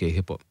for UK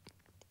hip hop,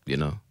 you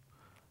know.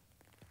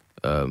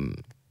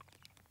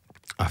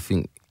 I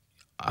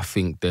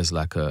think there's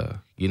like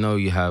a, you know,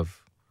 you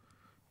have,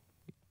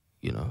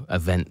 you know,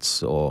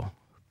 events or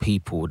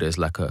people, there's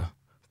like a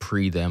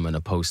pre them and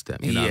a post them,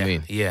 you know what I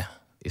mean? Yeah.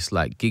 It's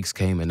like Gigs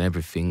came and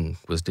everything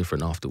was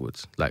different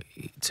afterwards. Like,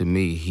 to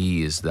me,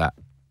 he is that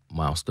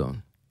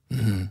milestone.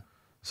 Mm-hmm.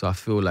 So I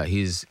feel like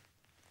his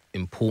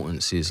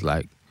importance is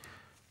like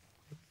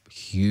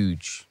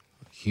huge.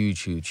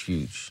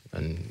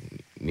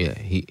 And yeah,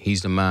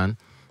 he's the man.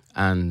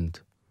 And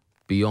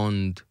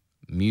beyond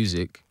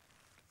music,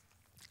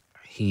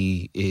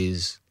 he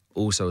is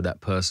also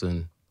that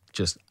person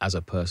just as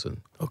a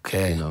person.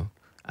 Okay. You know?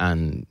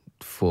 And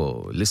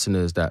for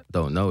listeners that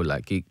don't know,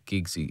 like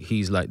Gigs,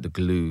 he's like the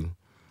glue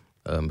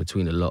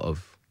between a lot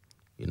of,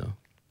 you know,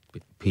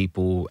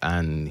 people,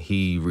 and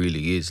he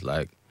really is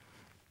like,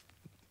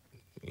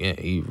 yeah,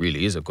 he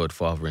really is a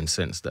godfather in the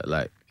sense that,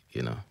 like,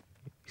 you know,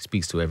 he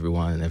speaks to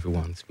everyone and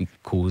everyone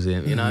calls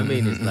him, you know what I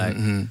mean? It's like,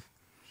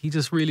 he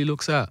just really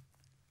looks out.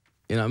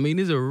 You know what I mean?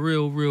 He's a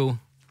real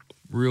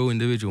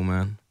individual,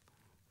 man.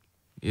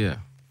 Yeah.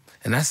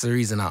 And that's the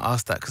reason I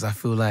asked that, because I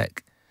feel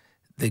like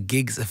the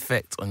Gigs'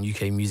 effect on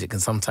UK music can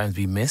sometimes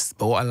be missed.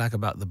 But what I like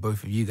about the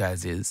both of you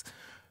guys is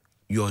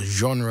your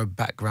genre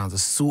backgrounds are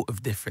sort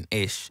of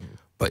different-ish,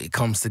 but it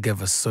comes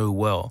together so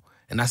well.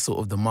 And that's sort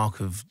of the mark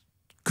of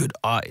good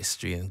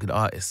artistry and good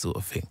artists sort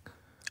of thing.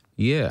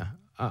 Yeah.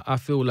 I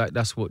feel like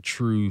that's what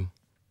true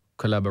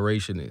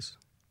collaboration is.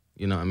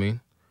 You know what I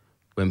mean?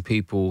 When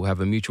people have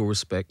a mutual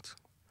respect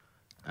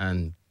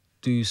and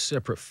do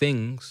separate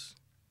things,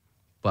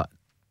 but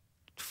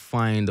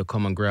find a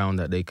common ground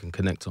that they can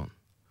connect on.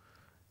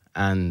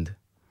 And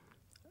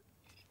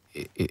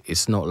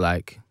it's not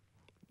like,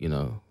 you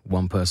know,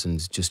 one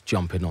person's just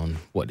jumping on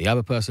what the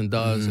other person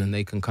does and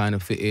they can kind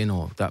of fit in,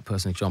 or that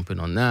person's jumping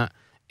on that.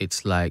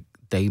 It's like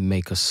they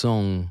make a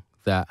song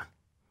that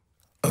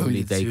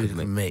only they could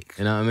make.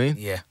 You know what I mean?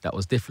 Yeah. That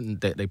was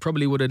different. That they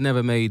probably would have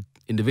never made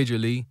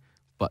individually,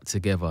 but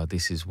together,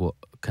 this is what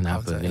can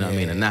happen. You know what I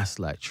mean? And that's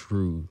like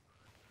true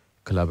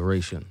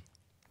collaboration.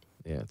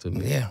 Yeah, to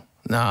me. Yeah.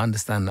 No, I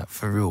understand that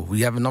for real.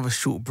 We have another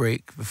short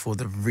break before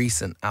the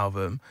recent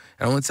album.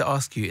 And I want to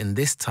ask you, in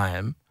this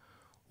time,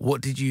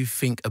 what did you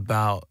think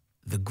about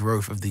the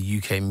growth of the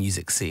UK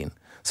music scene?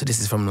 So this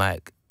is from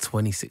like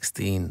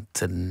 2016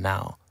 to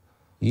now.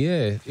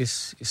 Yeah,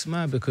 it's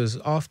mad because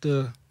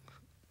after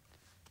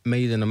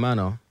Made in a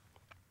Manor,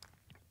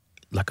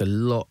 like a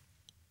lot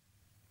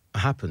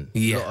happened.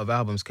 Yeah. A lot of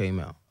albums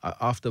came out.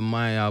 After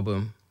my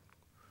album,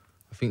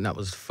 I think that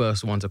was the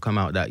first one to come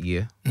out that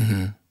year.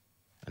 Mm-hmm.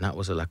 And that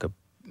was like a,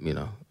 you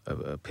know,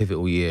 a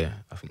pivotal year.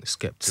 I think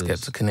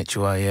Skepta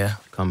Konnichiwa, yeah.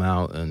 come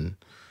out, and,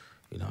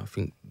 you know, I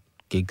think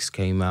Gigs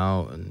came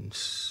out, and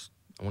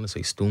I want to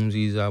say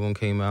Stormzy's album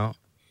came out.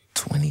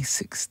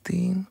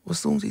 2016?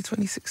 Was Stormzy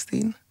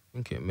 2016? I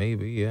think it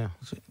maybe, yeah.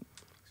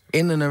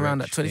 In and around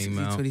that Wretch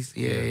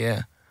 2016, came out.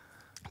 yeah.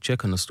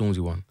 Check on the Stormzy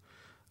one.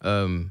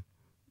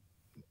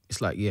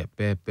 It's like, yeah,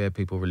 bare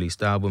people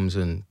released albums,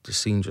 and the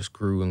scene just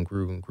grew and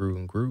grew and grew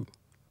and grew.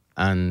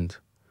 And,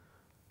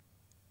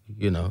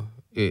 you know,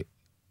 it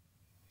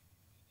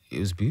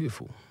was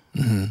beautiful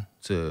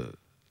to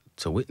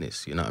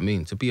witness, you know what I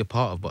mean? To be a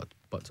part of,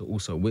 but to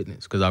also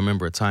witness. Because I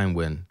remember a time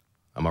when,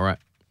 am I right?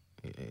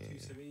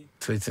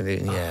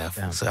 2017, yeah.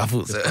 Damn. I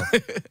thought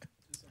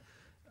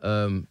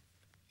so.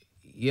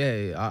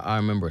 Yeah, I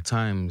remember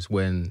times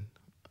when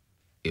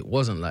it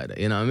wasn't like that,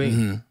 you know what I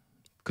mean?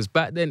 Because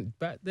back then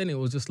it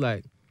was just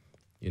like,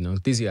 you know,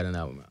 Dizzy had an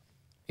album out.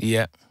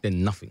 Yeah.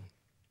 Then nothing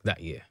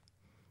that year.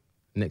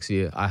 Next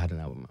year, I had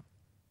an album out.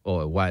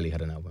 Or Wiley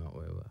had an album out,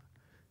 whatever.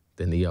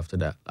 Then the year after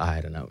that, I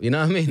had an album. You know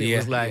what I mean? It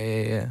was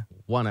like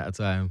one at a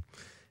time.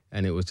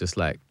 And it was just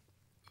like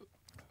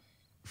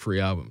 3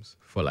 albums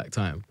for like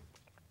time.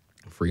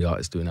 3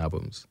 artists doing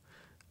albums.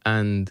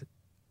 And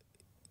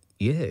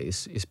yeah,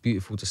 it's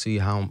beautiful to see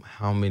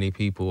how many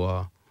people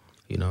are,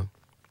 you know,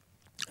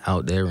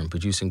 out there and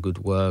producing good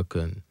work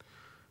and,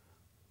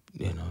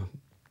 you know,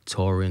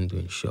 touring,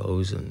 doing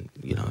shows and,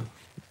 you know,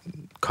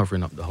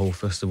 covering up the whole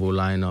festival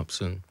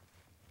lineups. And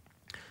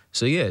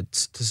so yeah,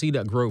 to see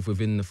that growth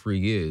within the 3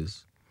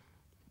 years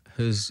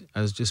has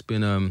just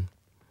been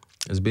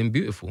has been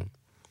beautiful.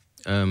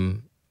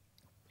 And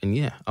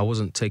yeah, I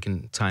wasn't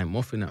taking time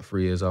off in that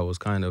 3 years. I was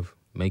kind of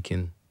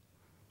making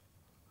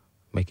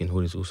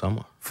Hoodies All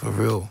Summer. For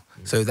real.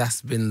 So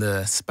that's been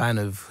the span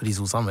of Hoodies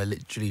All Summer,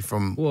 literally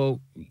from...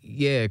 Well,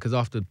 yeah, because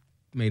after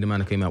Made a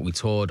Manor came out, we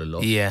toured a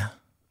lot. Yeah.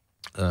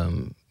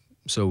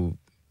 So,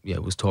 yeah,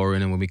 it was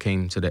touring, and when we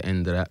came to the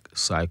end of that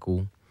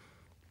cycle,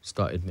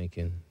 started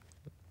making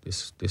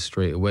this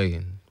straight away,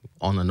 and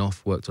on and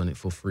off, worked on it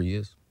for 3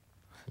 years.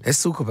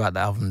 Let's talk about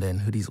the album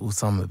then, Hoodies All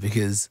Summer,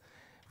 because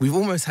we've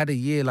almost had a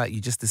year like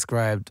you just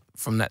described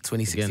from that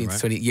 2016 Again, to right?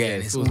 20. Yeah, it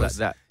and it's feels almost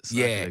like that.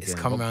 Yeah, cycle it's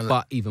again. come around.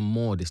 but even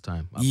more this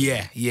time. I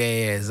Yeah,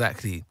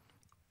 exactly.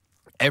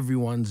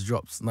 Everyone's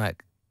dropped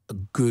like a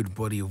good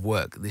body of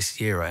work this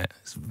year, right?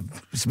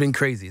 It's been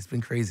crazy. It's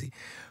been crazy.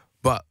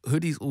 But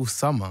Hoodies All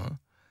Summer,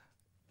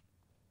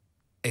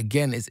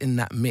 again, it's in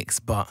that mix,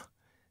 but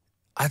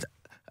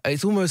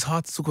it's almost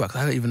hard to talk about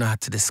because I don't even know how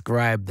to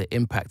describe the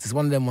impact. It's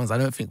one of them ones I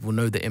don't think we'll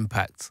know the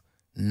impact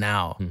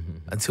now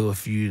until a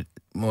few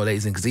more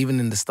days in. Because even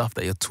in the stuff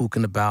that you're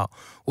talking about,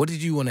 what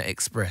did you want to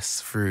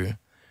express through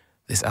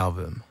this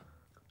album?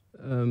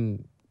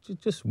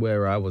 Just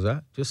where I was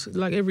at, just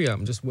like every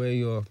album, just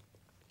where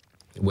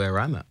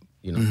I'm at,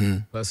 you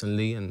know,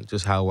 personally, and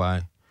just how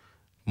I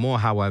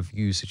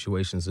view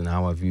situations and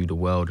how I view the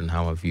world and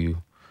how I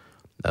view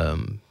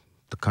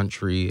the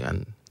country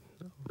and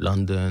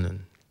London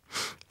and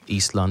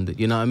East London.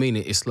 You know what I mean?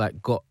 It's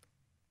like got,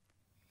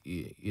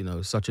 you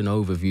know, such an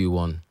overview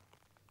on,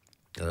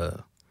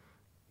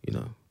 you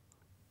know,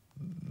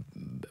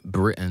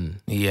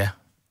 Britain. Yeah.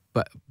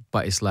 But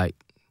it's like,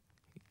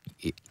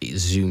 it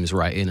zooms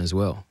right in as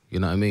well. You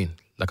know what I mean?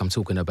 Like I'm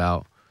talking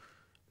about,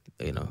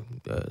 you know,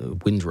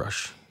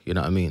 Windrush. You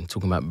know what I mean?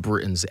 Talking about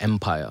Britain's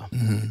empire.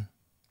 And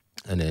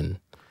then,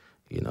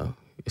 you know,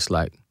 it's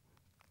like,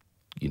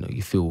 you know,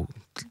 you feel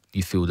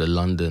the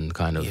London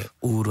kind of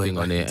all the way thing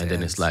on it, and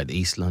then it's like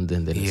East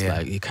London, then it's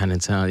like Cannon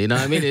Town. You know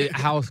what I mean?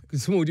 How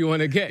small do you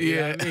want to get? You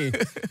know what I mean?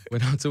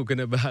 When I'm talking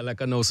about,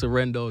 like, I know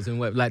Surrendos and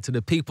what, like, to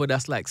the people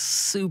that's like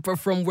super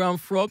from where I'm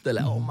from, they're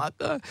like, oh my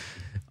God,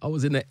 I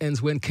was in the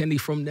ends when Kenny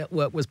from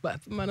Network was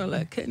back. Man, I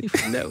like Kenny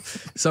from Network.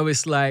 So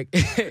it's like,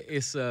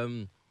 it's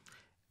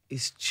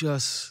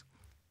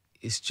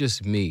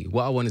just me.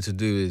 What I wanted to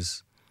do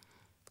is,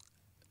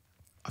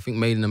 I think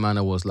Made in the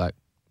Manor was like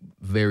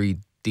very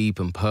deep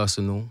and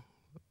personal,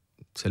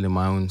 telling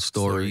my own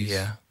stories.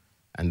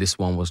 And this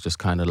one was just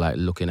kind of like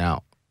looking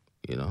out,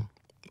 you know.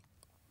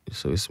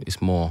 So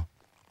it's more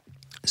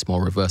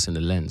reversing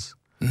the lens.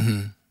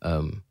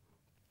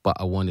 But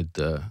I wanted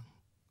the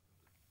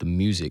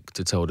music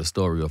to tell the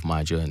story of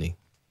my journey.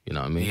 You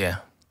know what I mean? Yeah.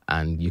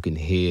 And you can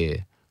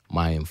hear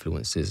my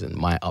influences and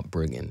my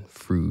upbringing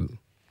through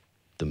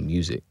the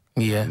music.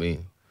 You know what I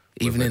mean?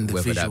 Even in the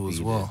whether visual that as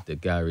be well. The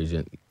garage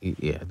and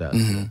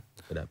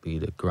whether that be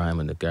the grime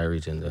and the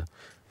garage and the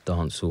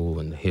dancehall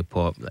and the hip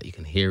hop, like you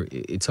can hear it.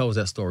 It tells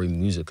that story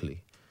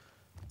musically,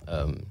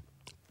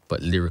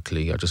 but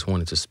lyrically, I just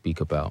wanted to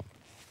speak about,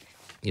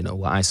 you know,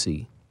 what I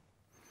see.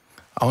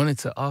 I wanted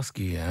to ask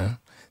you,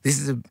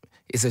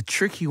 it's a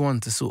tricky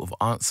one to sort of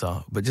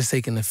answer, but just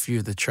taking a few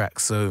of the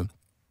tracks. So,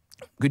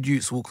 Good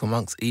Youths Walk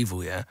Amongst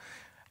Evil, At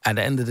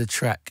the end of the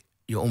track,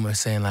 you're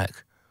almost saying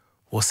like,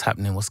 what's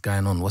happening, what's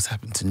going on, what's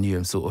happened to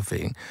Newham sort of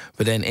thing.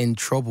 But then in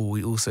Trouble,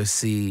 we also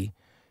see,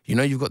 you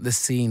know, you've got this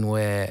scene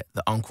where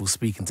the uncle's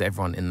speaking to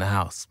everyone in the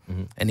house.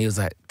 And he was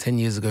like, 10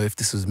 years ago, if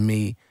this was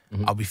me,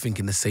 I'll be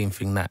thinking the same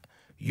thing that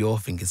you're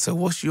thinking. So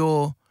what's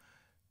your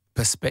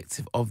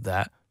perspective of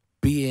that,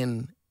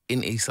 being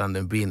in East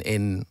London, being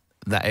in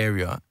that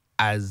area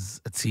as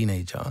a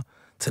teenager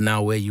to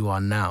now where you are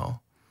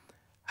now?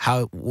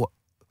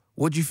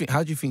 What do you think?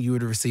 How do you think you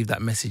would have received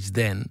that message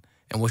then,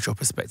 and what's your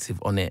perspective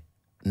on it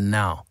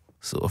now,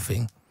 sort of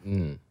thing?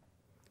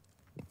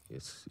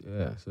 It's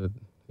an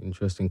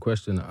interesting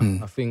question.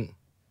 I think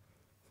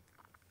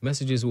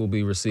messages will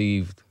be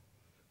received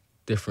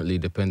differently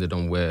depending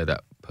on where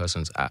that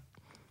person's at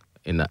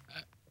in that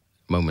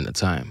moment of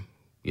time,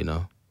 you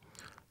know.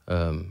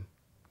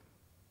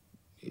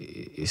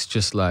 It's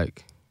just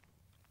like,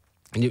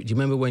 do you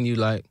remember when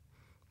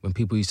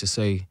people used to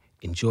say,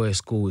 enjoy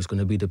school, is going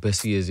to be the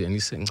best years, and you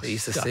saying, I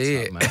used to say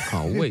it, man, I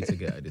can't wait to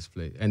get out of this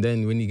place. And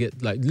then when you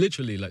get like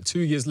literally like 2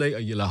 years later,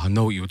 you're like, I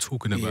know what you were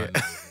talking about.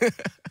 Yeah.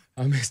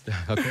 I missed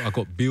that. I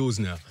got bills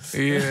now.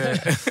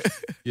 Yeah.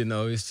 You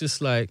know, it's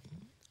just like,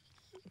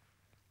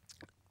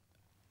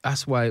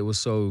 that's why it was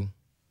so,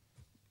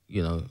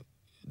 you know,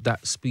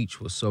 that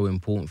speech was so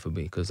important for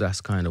me, because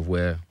that's kind of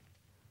where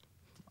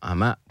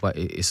I'm at. But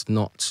it's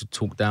not to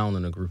talk down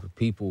on a group of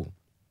people.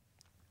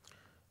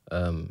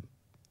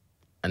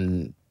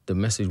 And the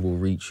message will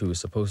reach who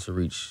it's supposed to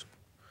reach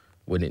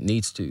when it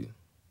needs to.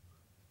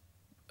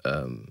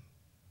 You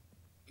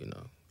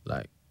know,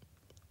 like,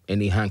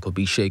 any hand could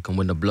be shaken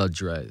when the blood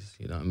dries,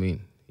 you know what I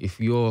mean? If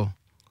you're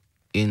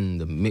in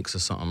the mix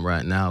of something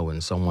right now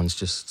and someone's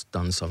just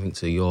done something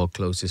to your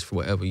closest for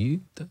whatever,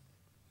 you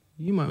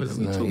might be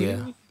talking. Yeah.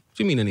 What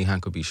do you mean any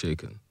hand could be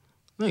shaken?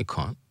 No, you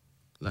can't.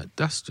 Like,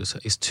 that's just,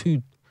 it's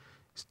too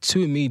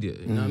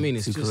immediate, you know what I mean?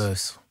 It's too just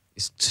close.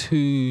 It's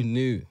too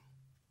new.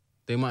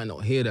 They might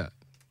not hear that.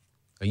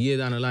 A year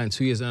down the line,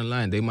 2 years down the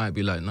line, they might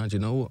be like, no, do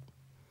you know what?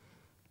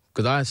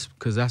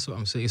 Because that's what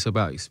I'm saying. It's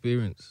about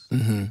experience.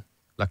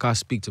 Like, I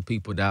speak to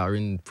people that are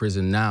in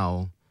prison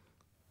now.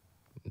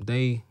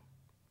 They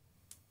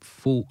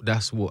thought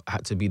that's what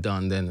had to be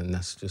done then, and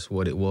that's just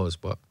what it was.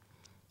 But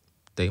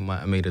they might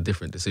have made a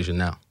different decision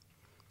now.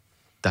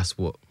 That's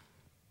what,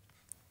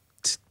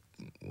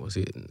 was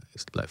it?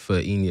 It's like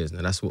 13 years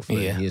now. That's what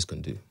 13 years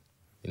can do.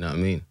 You know what I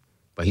mean?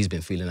 but he's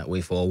been feeling that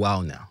way for a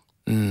while now.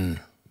 Mm.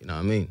 You know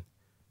what I mean?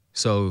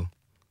 So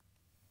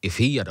if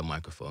he had a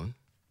microphone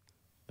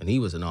and he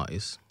was an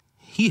artist,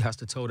 he has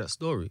to tell that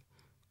story,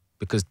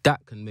 because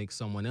that can make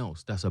someone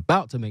else that's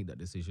about to make that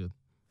decision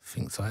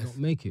Think so. not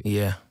make it.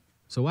 Yeah.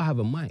 So I have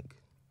a mic.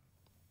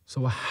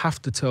 So I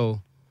have to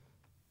tell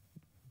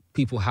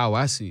people how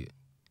I see it.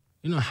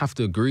 You don't have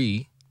to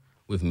agree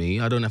with me.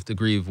 I don't have to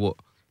agree with what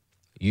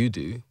you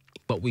do,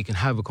 but we can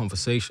have a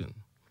conversation,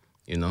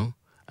 you know?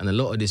 And a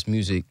lot of this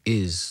music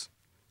is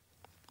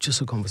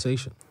just a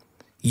conversation.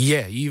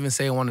 Yeah, you even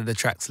say on one of the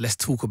tracks, let's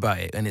talk about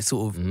it, and it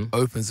sort of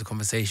opens the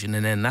conversation.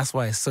 And then that's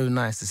why it's so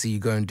nice to see you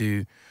go and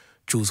do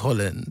Jules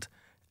Holland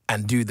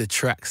and do the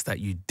tracks that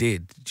you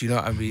did. Do you know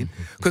what I mean?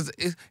 Because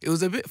it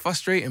was a bit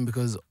frustrating,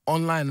 because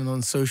online and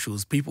on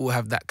socials, people will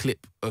have that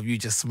clip of you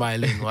just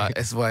smiling while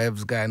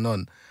SYM's going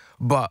on.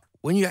 But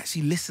when you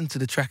actually listen to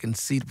the track and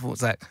see the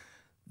performance, like,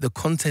 the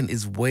content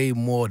is way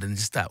more than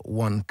just that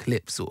one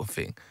clip sort of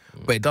thing.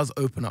 But it does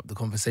open up the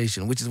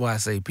conversation, which is why I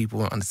say people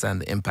won't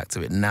understand the impact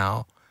of it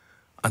now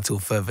until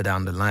further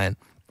down the line.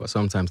 But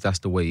sometimes that's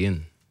the way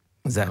in.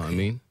 Exactly. You know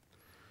what I mean?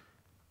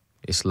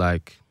 It's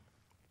like,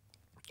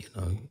 you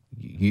know,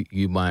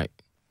 you might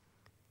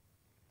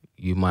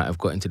have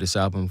got into this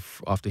album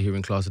after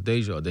hearing Class of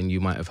Deja, then you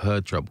might have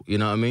heard Trouble. You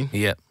know what I mean?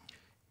 Yeah.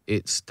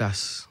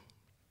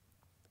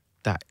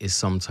 That is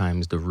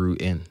sometimes the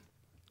route in,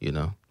 you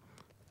know?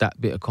 That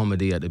bit of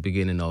comedy at the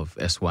beginning of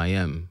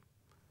SYM,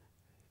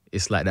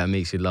 it's like that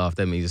makes you laugh,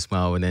 that makes you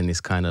smile, and then it's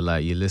kind of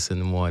like you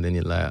listen more and then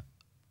you're like,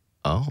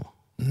 oh,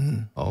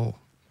 oh,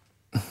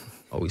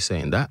 are we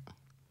saying that?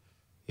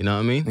 You know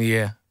what I mean?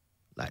 Yeah.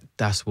 Like,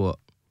 that's what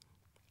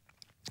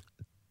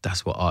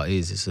art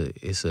is.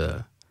 It's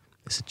a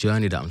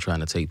journey that I'm trying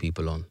to take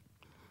people on.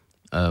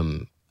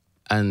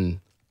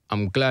 And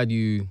I'm glad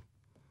you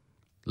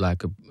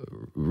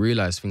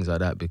realize things like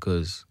that,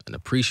 and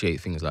appreciate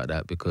things like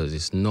that, because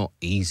it's not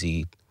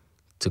easy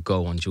to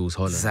go on Jules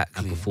Holland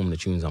and perform the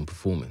tunes I'm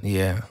performing.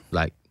 Yeah.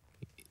 Like,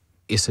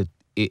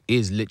 it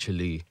is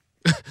literally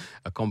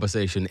a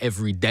conversation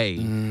every day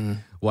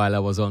while I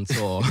was on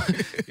tour.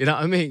 You know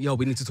what I mean? Yo,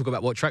 we need to talk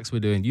about what tracks we're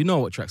doing. You know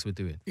what tracks we're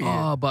doing.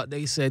 Yeah. Oh, but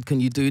they said,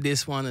 can you do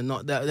this one and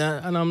not that?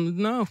 And I'm,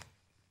 no.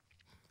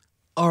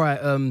 All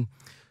right,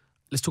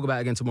 let's talk about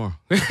it again tomorrow.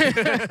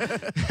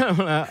 I'm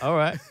like, all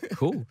right,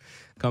 cool.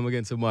 Come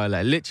again tomorrow.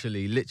 Like,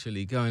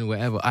 literally going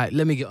wherever. All right,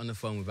 let me get on the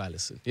phone with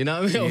Alison. You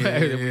know what I mean?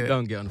 Yeah, We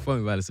don't get on the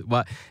phone with Alison.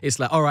 But it's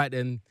like, all right,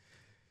 then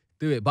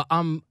do it. But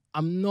I'm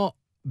not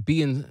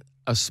being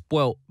a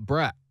spoilt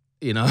brat,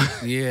 you know?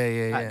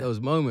 Yeah. At those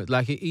moments.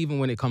 Like, even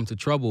when it comes to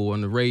Trouble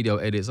on the radio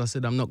edits, I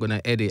said, I'm not going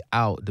to edit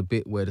out the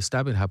bit where the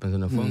stabbing happens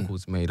and the phone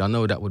call's made. I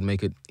know that would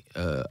make it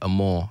a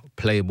more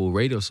playable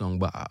radio song,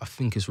 but I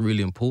think it's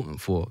really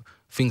important for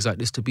things like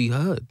this to be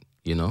heard,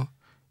 you know?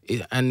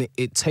 And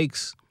it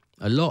takes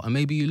a lot, and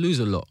maybe you lose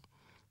a lot.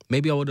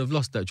 Maybe I would have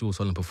lost that Jules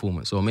Holland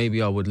performance, or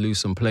maybe I would lose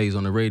some plays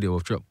on the radio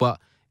of Drop.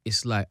 But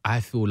it's like,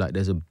 I feel like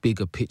there's a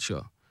bigger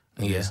picture.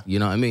 Yeah. You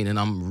know what I mean? And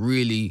I'm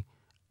really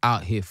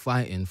out here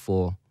fighting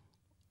for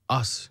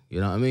us,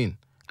 you know what I mean?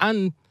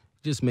 And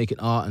just making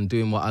art and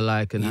doing what I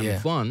like and having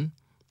fun,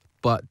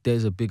 but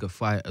there's a bigger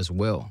fight as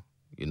well,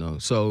 you know?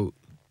 So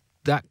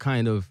that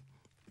kind of,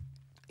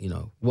 you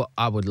know, what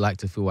I would like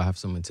to feel I have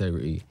some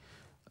integrity,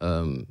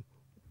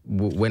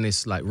 when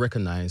it's like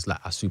recognized, like,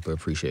 I super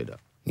appreciate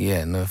that.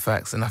 Yeah, no,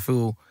 facts. And I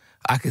feel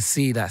I could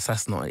see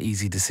that's not an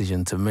easy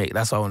decision to make.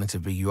 That's why I wanted to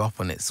bring you up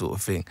on it, sort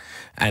of thing.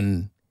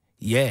 And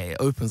yeah, it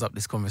opens up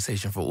this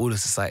conversation for all of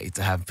society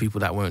to have, people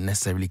that won't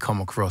necessarily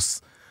come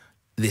across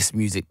this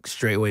music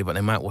straight away, but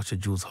they might watch a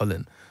Jules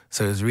Holland.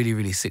 So it was really,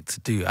 really sick to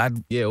do.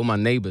 Yeah, all my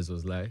neighbours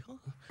was like, oh,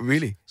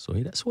 really? saw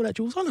that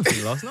Jules Holland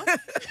thing last night.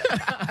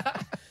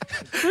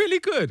 Really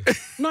good.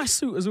 Nice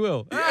suit as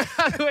well.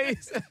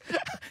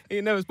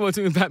 He never spoke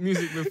to me about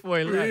music before.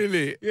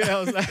 Really? Yeah, I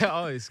was like,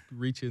 oh, it's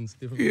reaching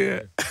different.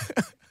 Yeah.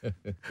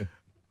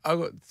 I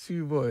got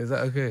 2 more. Is that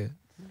okay?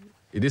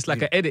 Is this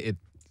like an edited?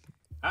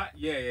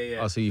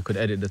 Yeah. Oh, so you could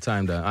edit the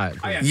time down. All right,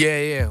 cool.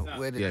 Yeah.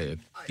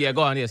 Yeah,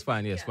 go on. Yeah, it's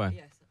fine. Yeah, it's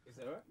fine. Is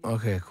that right?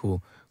 Okay,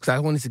 cool. Because I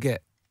wanted to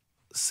get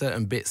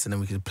certain bits and then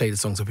we could play the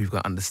song so people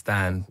can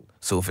understand,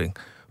 sort of thing.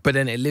 But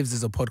then it lives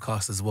as a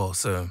podcast as well,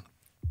 so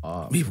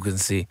people can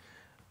see.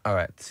 All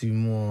right, 2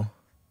 more.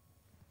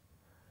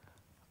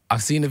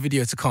 I've seen a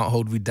video to Can't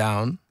Hold Me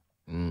Down.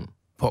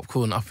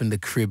 Popcorn up in the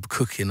crib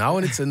cooking. I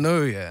wanted to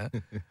know,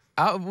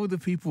 out of all the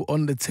people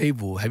on the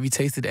table, have you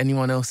tasted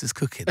anyone else's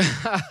cooking?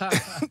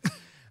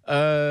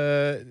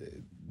 No,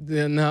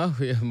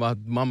 my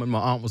mum and my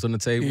aunt was on the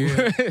table.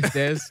 Yeah.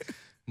 There's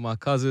my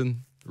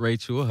cousin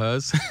Rachel,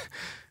 hers.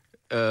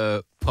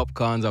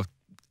 Popcorns, I've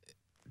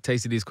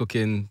tasted his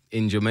cooking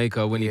in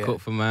Jamaica when he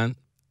cooked for man.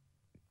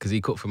 Because he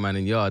cooked for man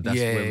in yard. That's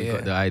where we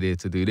got the idea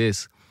to do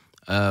this.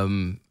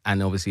 And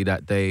obviously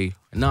that day,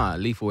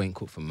 Lethal ain't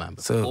cooked for man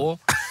before.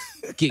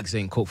 Gigs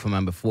ain't cooked for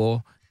man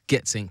before.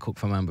 Gets ain't cooked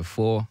for man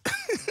before.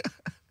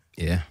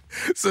 Yeah.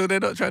 So they're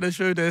not trying to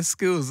show their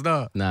skills,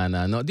 nah?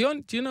 Nah.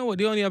 Do you know what?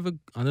 The only other,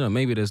 I don't know,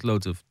 maybe there's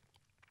loads of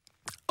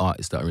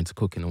artists that are into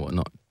cooking and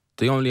whatnot.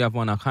 The only other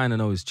one I kind of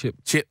know is Chip.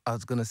 Chip, I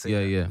was gonna say. Yeah,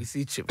 that. yeah. We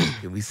see Chip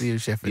cooking. We see him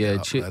chefing. Yeah, it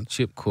up, man.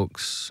 Chip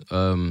cooks.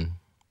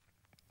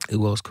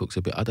 Who else cooks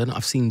a bit? I don't know.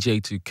 I've seen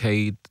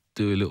J2K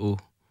do a little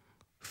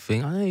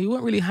thing. I know he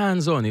wasn't really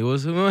hands on. He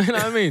was, you know what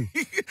I mean?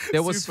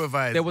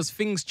 Supervised. There was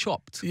things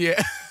chopped.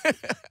 Yeah.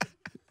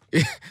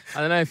 I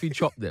don't know if he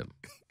chopped them,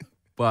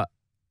 but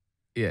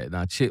yeah.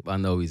 Now Chip, I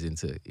know he's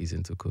into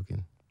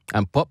cooking,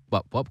 and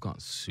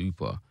Popcorn's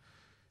super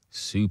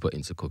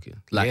into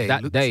cooking. Like Yeah,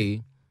 that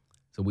day,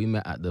 so we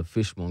met at the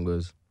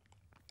Fishmongers.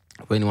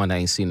 For anyone that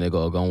ain't seen, they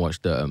gotta go and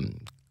watch the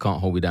Can't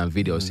Hold Me Down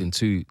video. It's in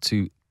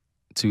two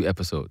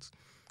episodes.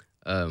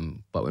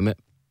 But we met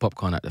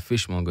Popcorn at the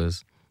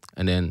Fishmongers,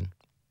 and then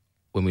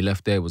when we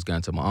left there, was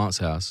going to my aunt's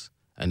house,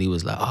 and he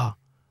was like, I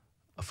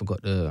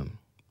forgot the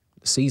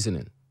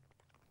seasoning.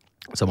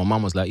 So my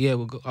mum was like, yeah,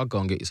 I'll go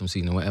and get you some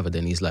seasoning, whatever.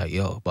 Then he's like,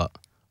 yo, but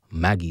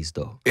Maggie's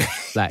though.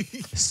 Like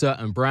a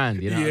certain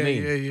brand, you know what I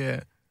mean?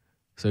 Yeah.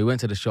 So he went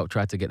to the shop,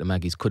 tried to get the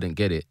Maggie's, couldn't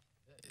get it.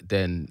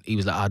 Then he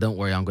was like, don't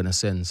worry, I'm going to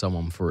send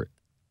someone for it.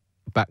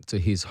 Back to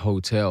his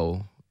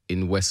hotel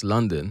in West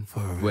London,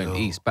 went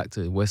east, back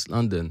to West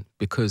London,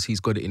 because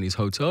he's got it in his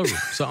hotel room.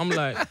 So I'm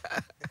like,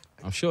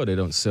 I'm sure they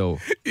don't sell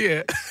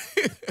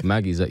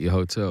Maggie's at your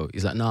hotel.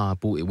 He's like, nah, I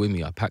bought it with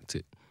me, I packed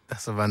it.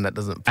 That's a man that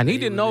doesn't. And he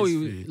didn't know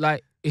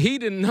he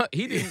didn't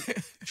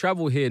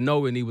travel here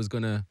knowing he was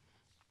gonna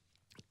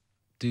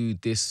do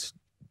this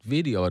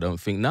video, I don't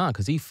think. Nah,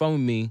 because he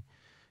phoned me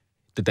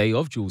the day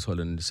of Jules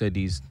Holland and said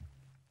he's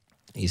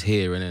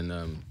here, and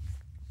then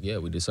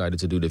we decided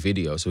to do the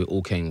video, so it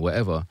all came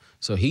whatever.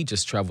 So he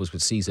just travels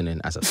with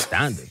seasoning as a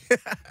standard.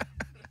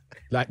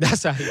 Like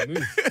that's how he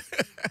moves.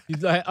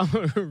 He's like,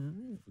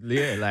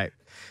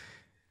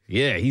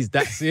 he's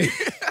that serious.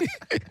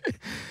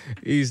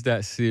 He's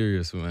that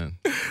serious, man.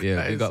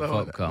 Yeah, we got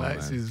Popcorn, man.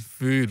 That's his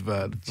food,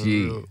 man.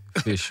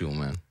 Official,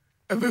 man.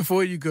 And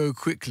before you go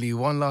quickly,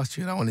 one last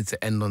tune I wanted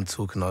to end on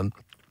talking on.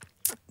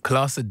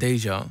 Class of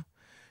Deja.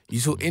 You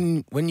saw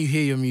when you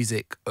hear your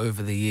music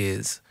over the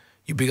years,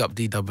 you big up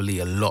DEE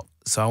a lot.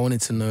 So I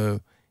wanted to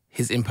know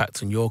his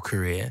impact on your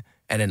career,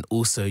 and then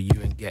also you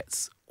and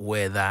Gets,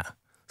 where that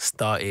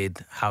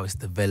started, how it's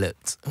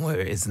developed, and where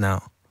it is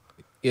now.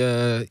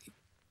 Yeah,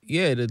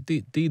 the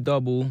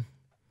DEE,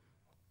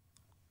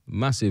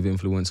 massive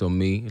influence on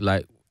me.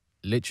 Like,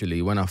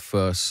 literally, when I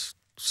first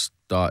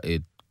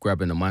started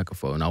grabbing the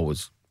microphone, I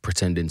was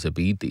pretending to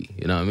be D,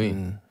 you know what I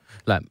mean?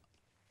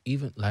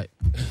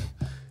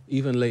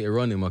 Even later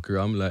on in my career,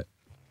 I'm like,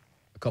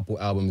 a couple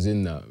albums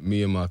in now,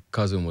 me and my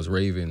cousin was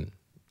raving.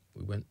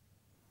 We went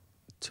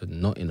to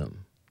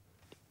Nottingham.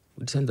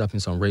 We just ended up in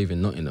some rave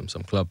in Nottingham,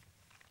 some club.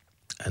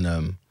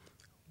 And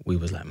we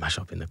was like, mash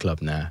up in the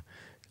club now.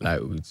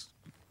 Like, we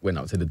went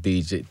up to the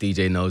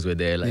DJ knows we're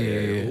there,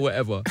 like,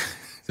 whatever.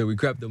 So we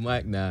grabbed the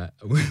mic now.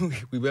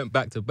 We went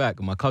back to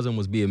back. My cousin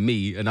was being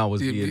me and I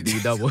was being DEE.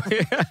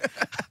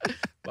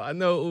 But I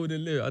know all the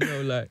lyrics. I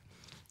know, like,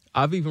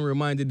 I've even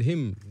reminded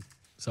him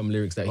some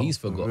lyrics that he's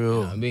forgot. You know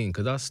what I mean?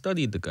 Because I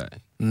studied the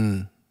guy.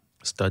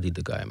 Studied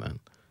the guy, man.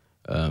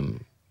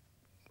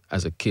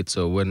 As a kid,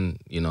 so when,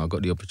 I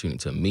got the opportunity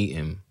to meet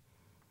him,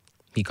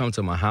 he come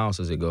to my house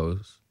as it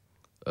goes,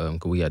 because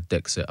we had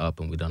decks set up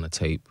and we done a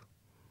tape.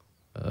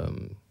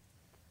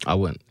 I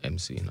weren't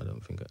MCing, I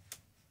don't think.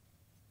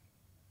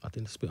 I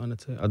didn't spit on the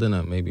tape. I don't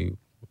know, maybe,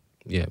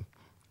 yeah.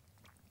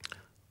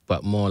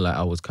 But more like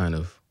I was kind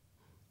of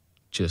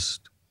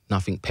just,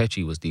 nothing.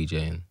 Petchy was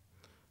DJing.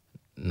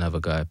 Another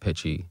guy,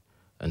 Petchy,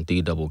 and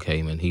DEE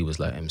came and he was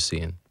like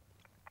MCing.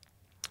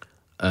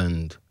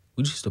 And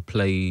we used to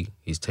play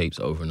his tapes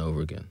over and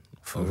over again,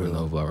 and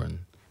over. And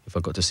if I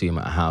got to see him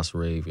at a house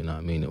rave, you know what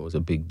I mean, it was a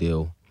big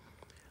deal.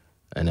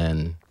 And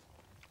then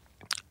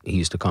he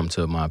used to come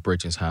to my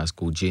brethren's house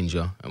called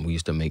Ginger, and we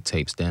used to make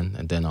tapes then.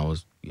 And then I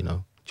was,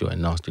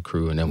 joining Nasty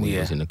Crew, and then we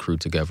was in the crew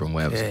together and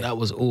whatever. Yeah. So that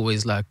was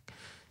always like,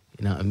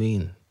 you know what I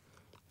mean,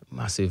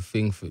 massive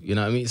thing for, you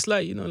know what I mean? It's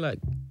like, like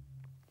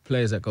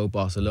players that go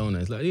Barcelona,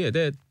 it's like,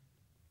 they're,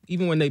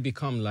 even when they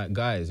become like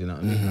guys, you know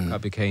what I mean? Like I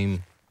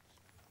became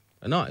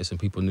an artist and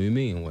people knew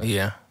me and whatever.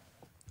 Yeah.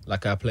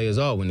 Like our players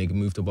are when they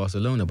move to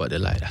Barcelona, but they're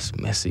like, that's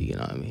messy, you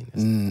know what I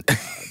mean?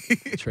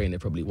 Trainer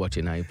probably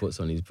watching how he puts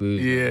on his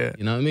boots. Yeah.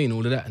 You know what I mean?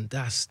 All of that. And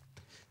that's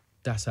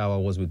how I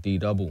was with DEE.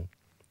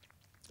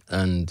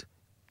 And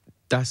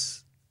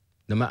that's,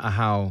 no matter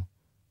how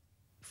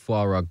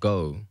far I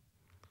go,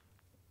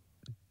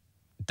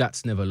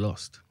 that's never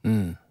lost.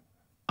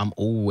 I'm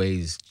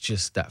always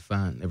just that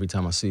fan every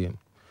time I see him.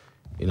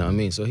 You know what I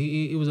mean? So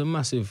he was a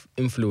massive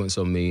influence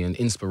on me and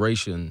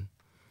inspiration,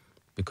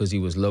 because he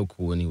was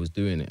local and he was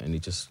doing it, and he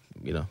just,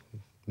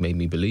 made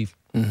me believe.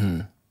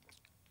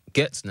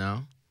 Gets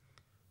now,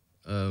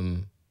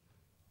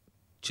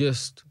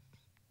 just,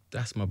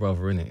 that's my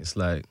brother, innit? It's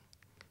like,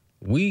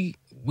 we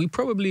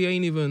probably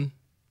ain't even,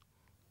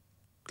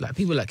 like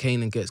people like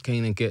Kane and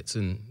Gets,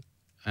 and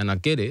I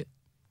get it,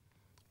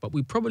 but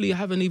we probably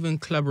haven't even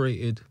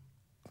collaborated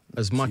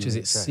as much as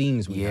it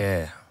seems we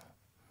have.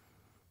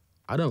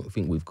 I don't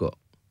think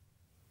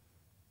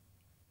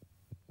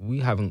we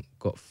haven't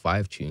got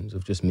 5 tunes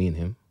of just me and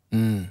him.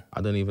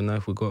 I don't even know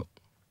if we got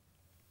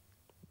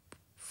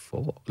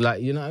 4.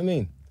 Like, you know what I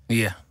mean?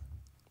 Yeah.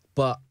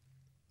 But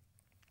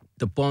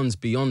the bonds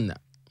beyond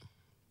that,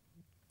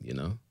 you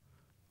know?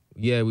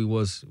 Yeah,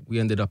 we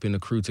ended up in a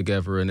crew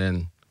together, and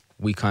then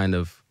we kind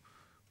of,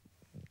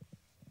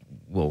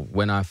 well,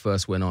 when I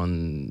first went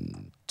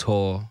on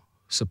tour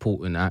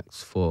supporting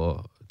acts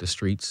for the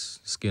Streets,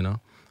 Skinner,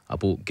 I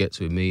brought Gets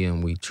with me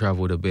and we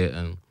travelled a bit,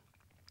 and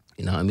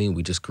you know what I mean?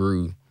 We just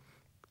grew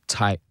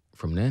tight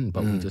from then,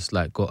 but we just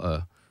like got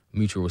a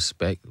mutual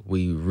respect.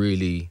 We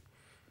really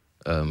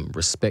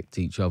respect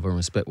each other and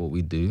respect what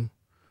we do.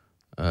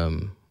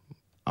 I'm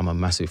a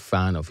massive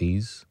fan of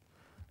his.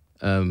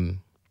 And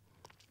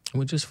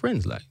we're just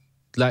friends,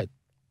 like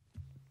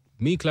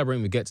me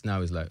collaborating with Gets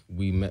now is like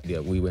we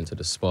went to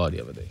the spa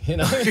the other day, you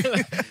know?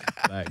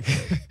 like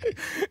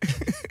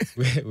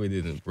we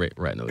didn't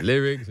write no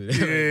lyrics.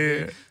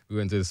 We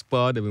went to the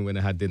spa, then we went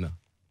and had dinner.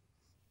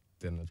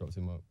 Then I dropped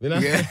him up, you know?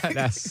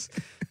 Yeah.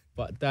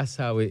 that's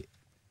how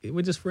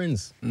we're just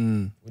friends.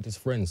 We're just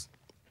friends.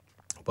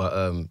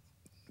 But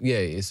yeah,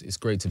 it's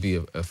great to be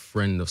a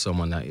friend of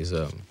someone that is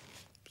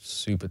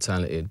super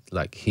talented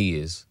like he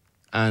is.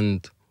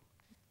 And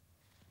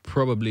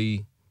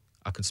probably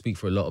I could speak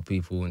for a lot of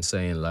people in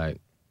saying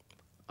like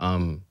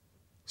I'm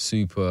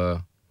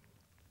super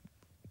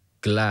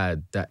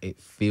glad that it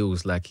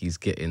feels like he's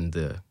getting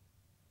the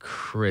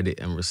credit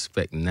and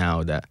respect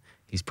now that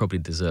he's probably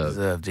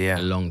deserved yeah.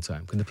 a long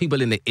time. Because the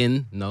people in the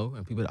inn know,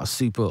 and people that are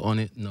super on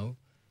it know,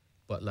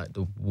 but like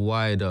the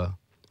wider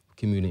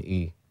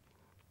community,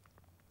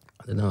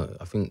 I don't know,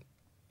 I think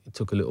it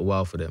took a little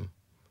while for them.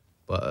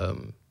 But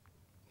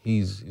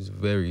he's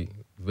very,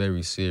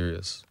 very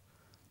serious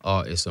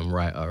artist and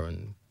writer,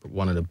 and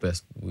one of the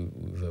best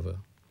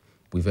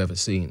we've ever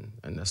seen.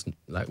 And that's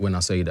like, when I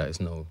say that, it's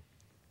no,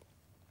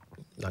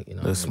 like, you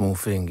know, no small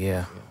thing,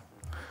 yeah.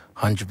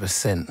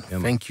 100%. Yeah,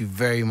 Thank you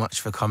very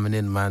much for coming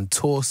in, man.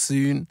 Tour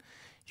soon.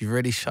 You've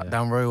already shut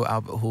down Royal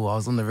Albert Hall. I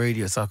was on the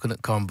radio, so I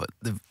couldn't come, but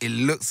it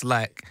looks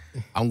like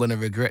I'm going to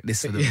regret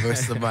this for the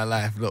rest of my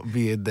life, not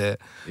being there.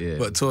 Yeah.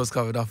 But tour's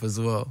coming up as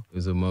well. It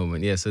was a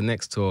moment. Yeah, so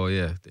next tour,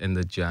 end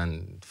of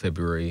Jan,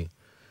 February.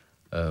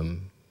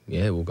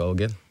 We'll go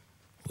again.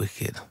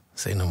 Wicked.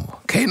 Say no more.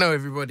 Kano,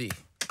 everybody.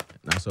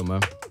 Nice one,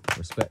 man.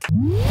 Respect.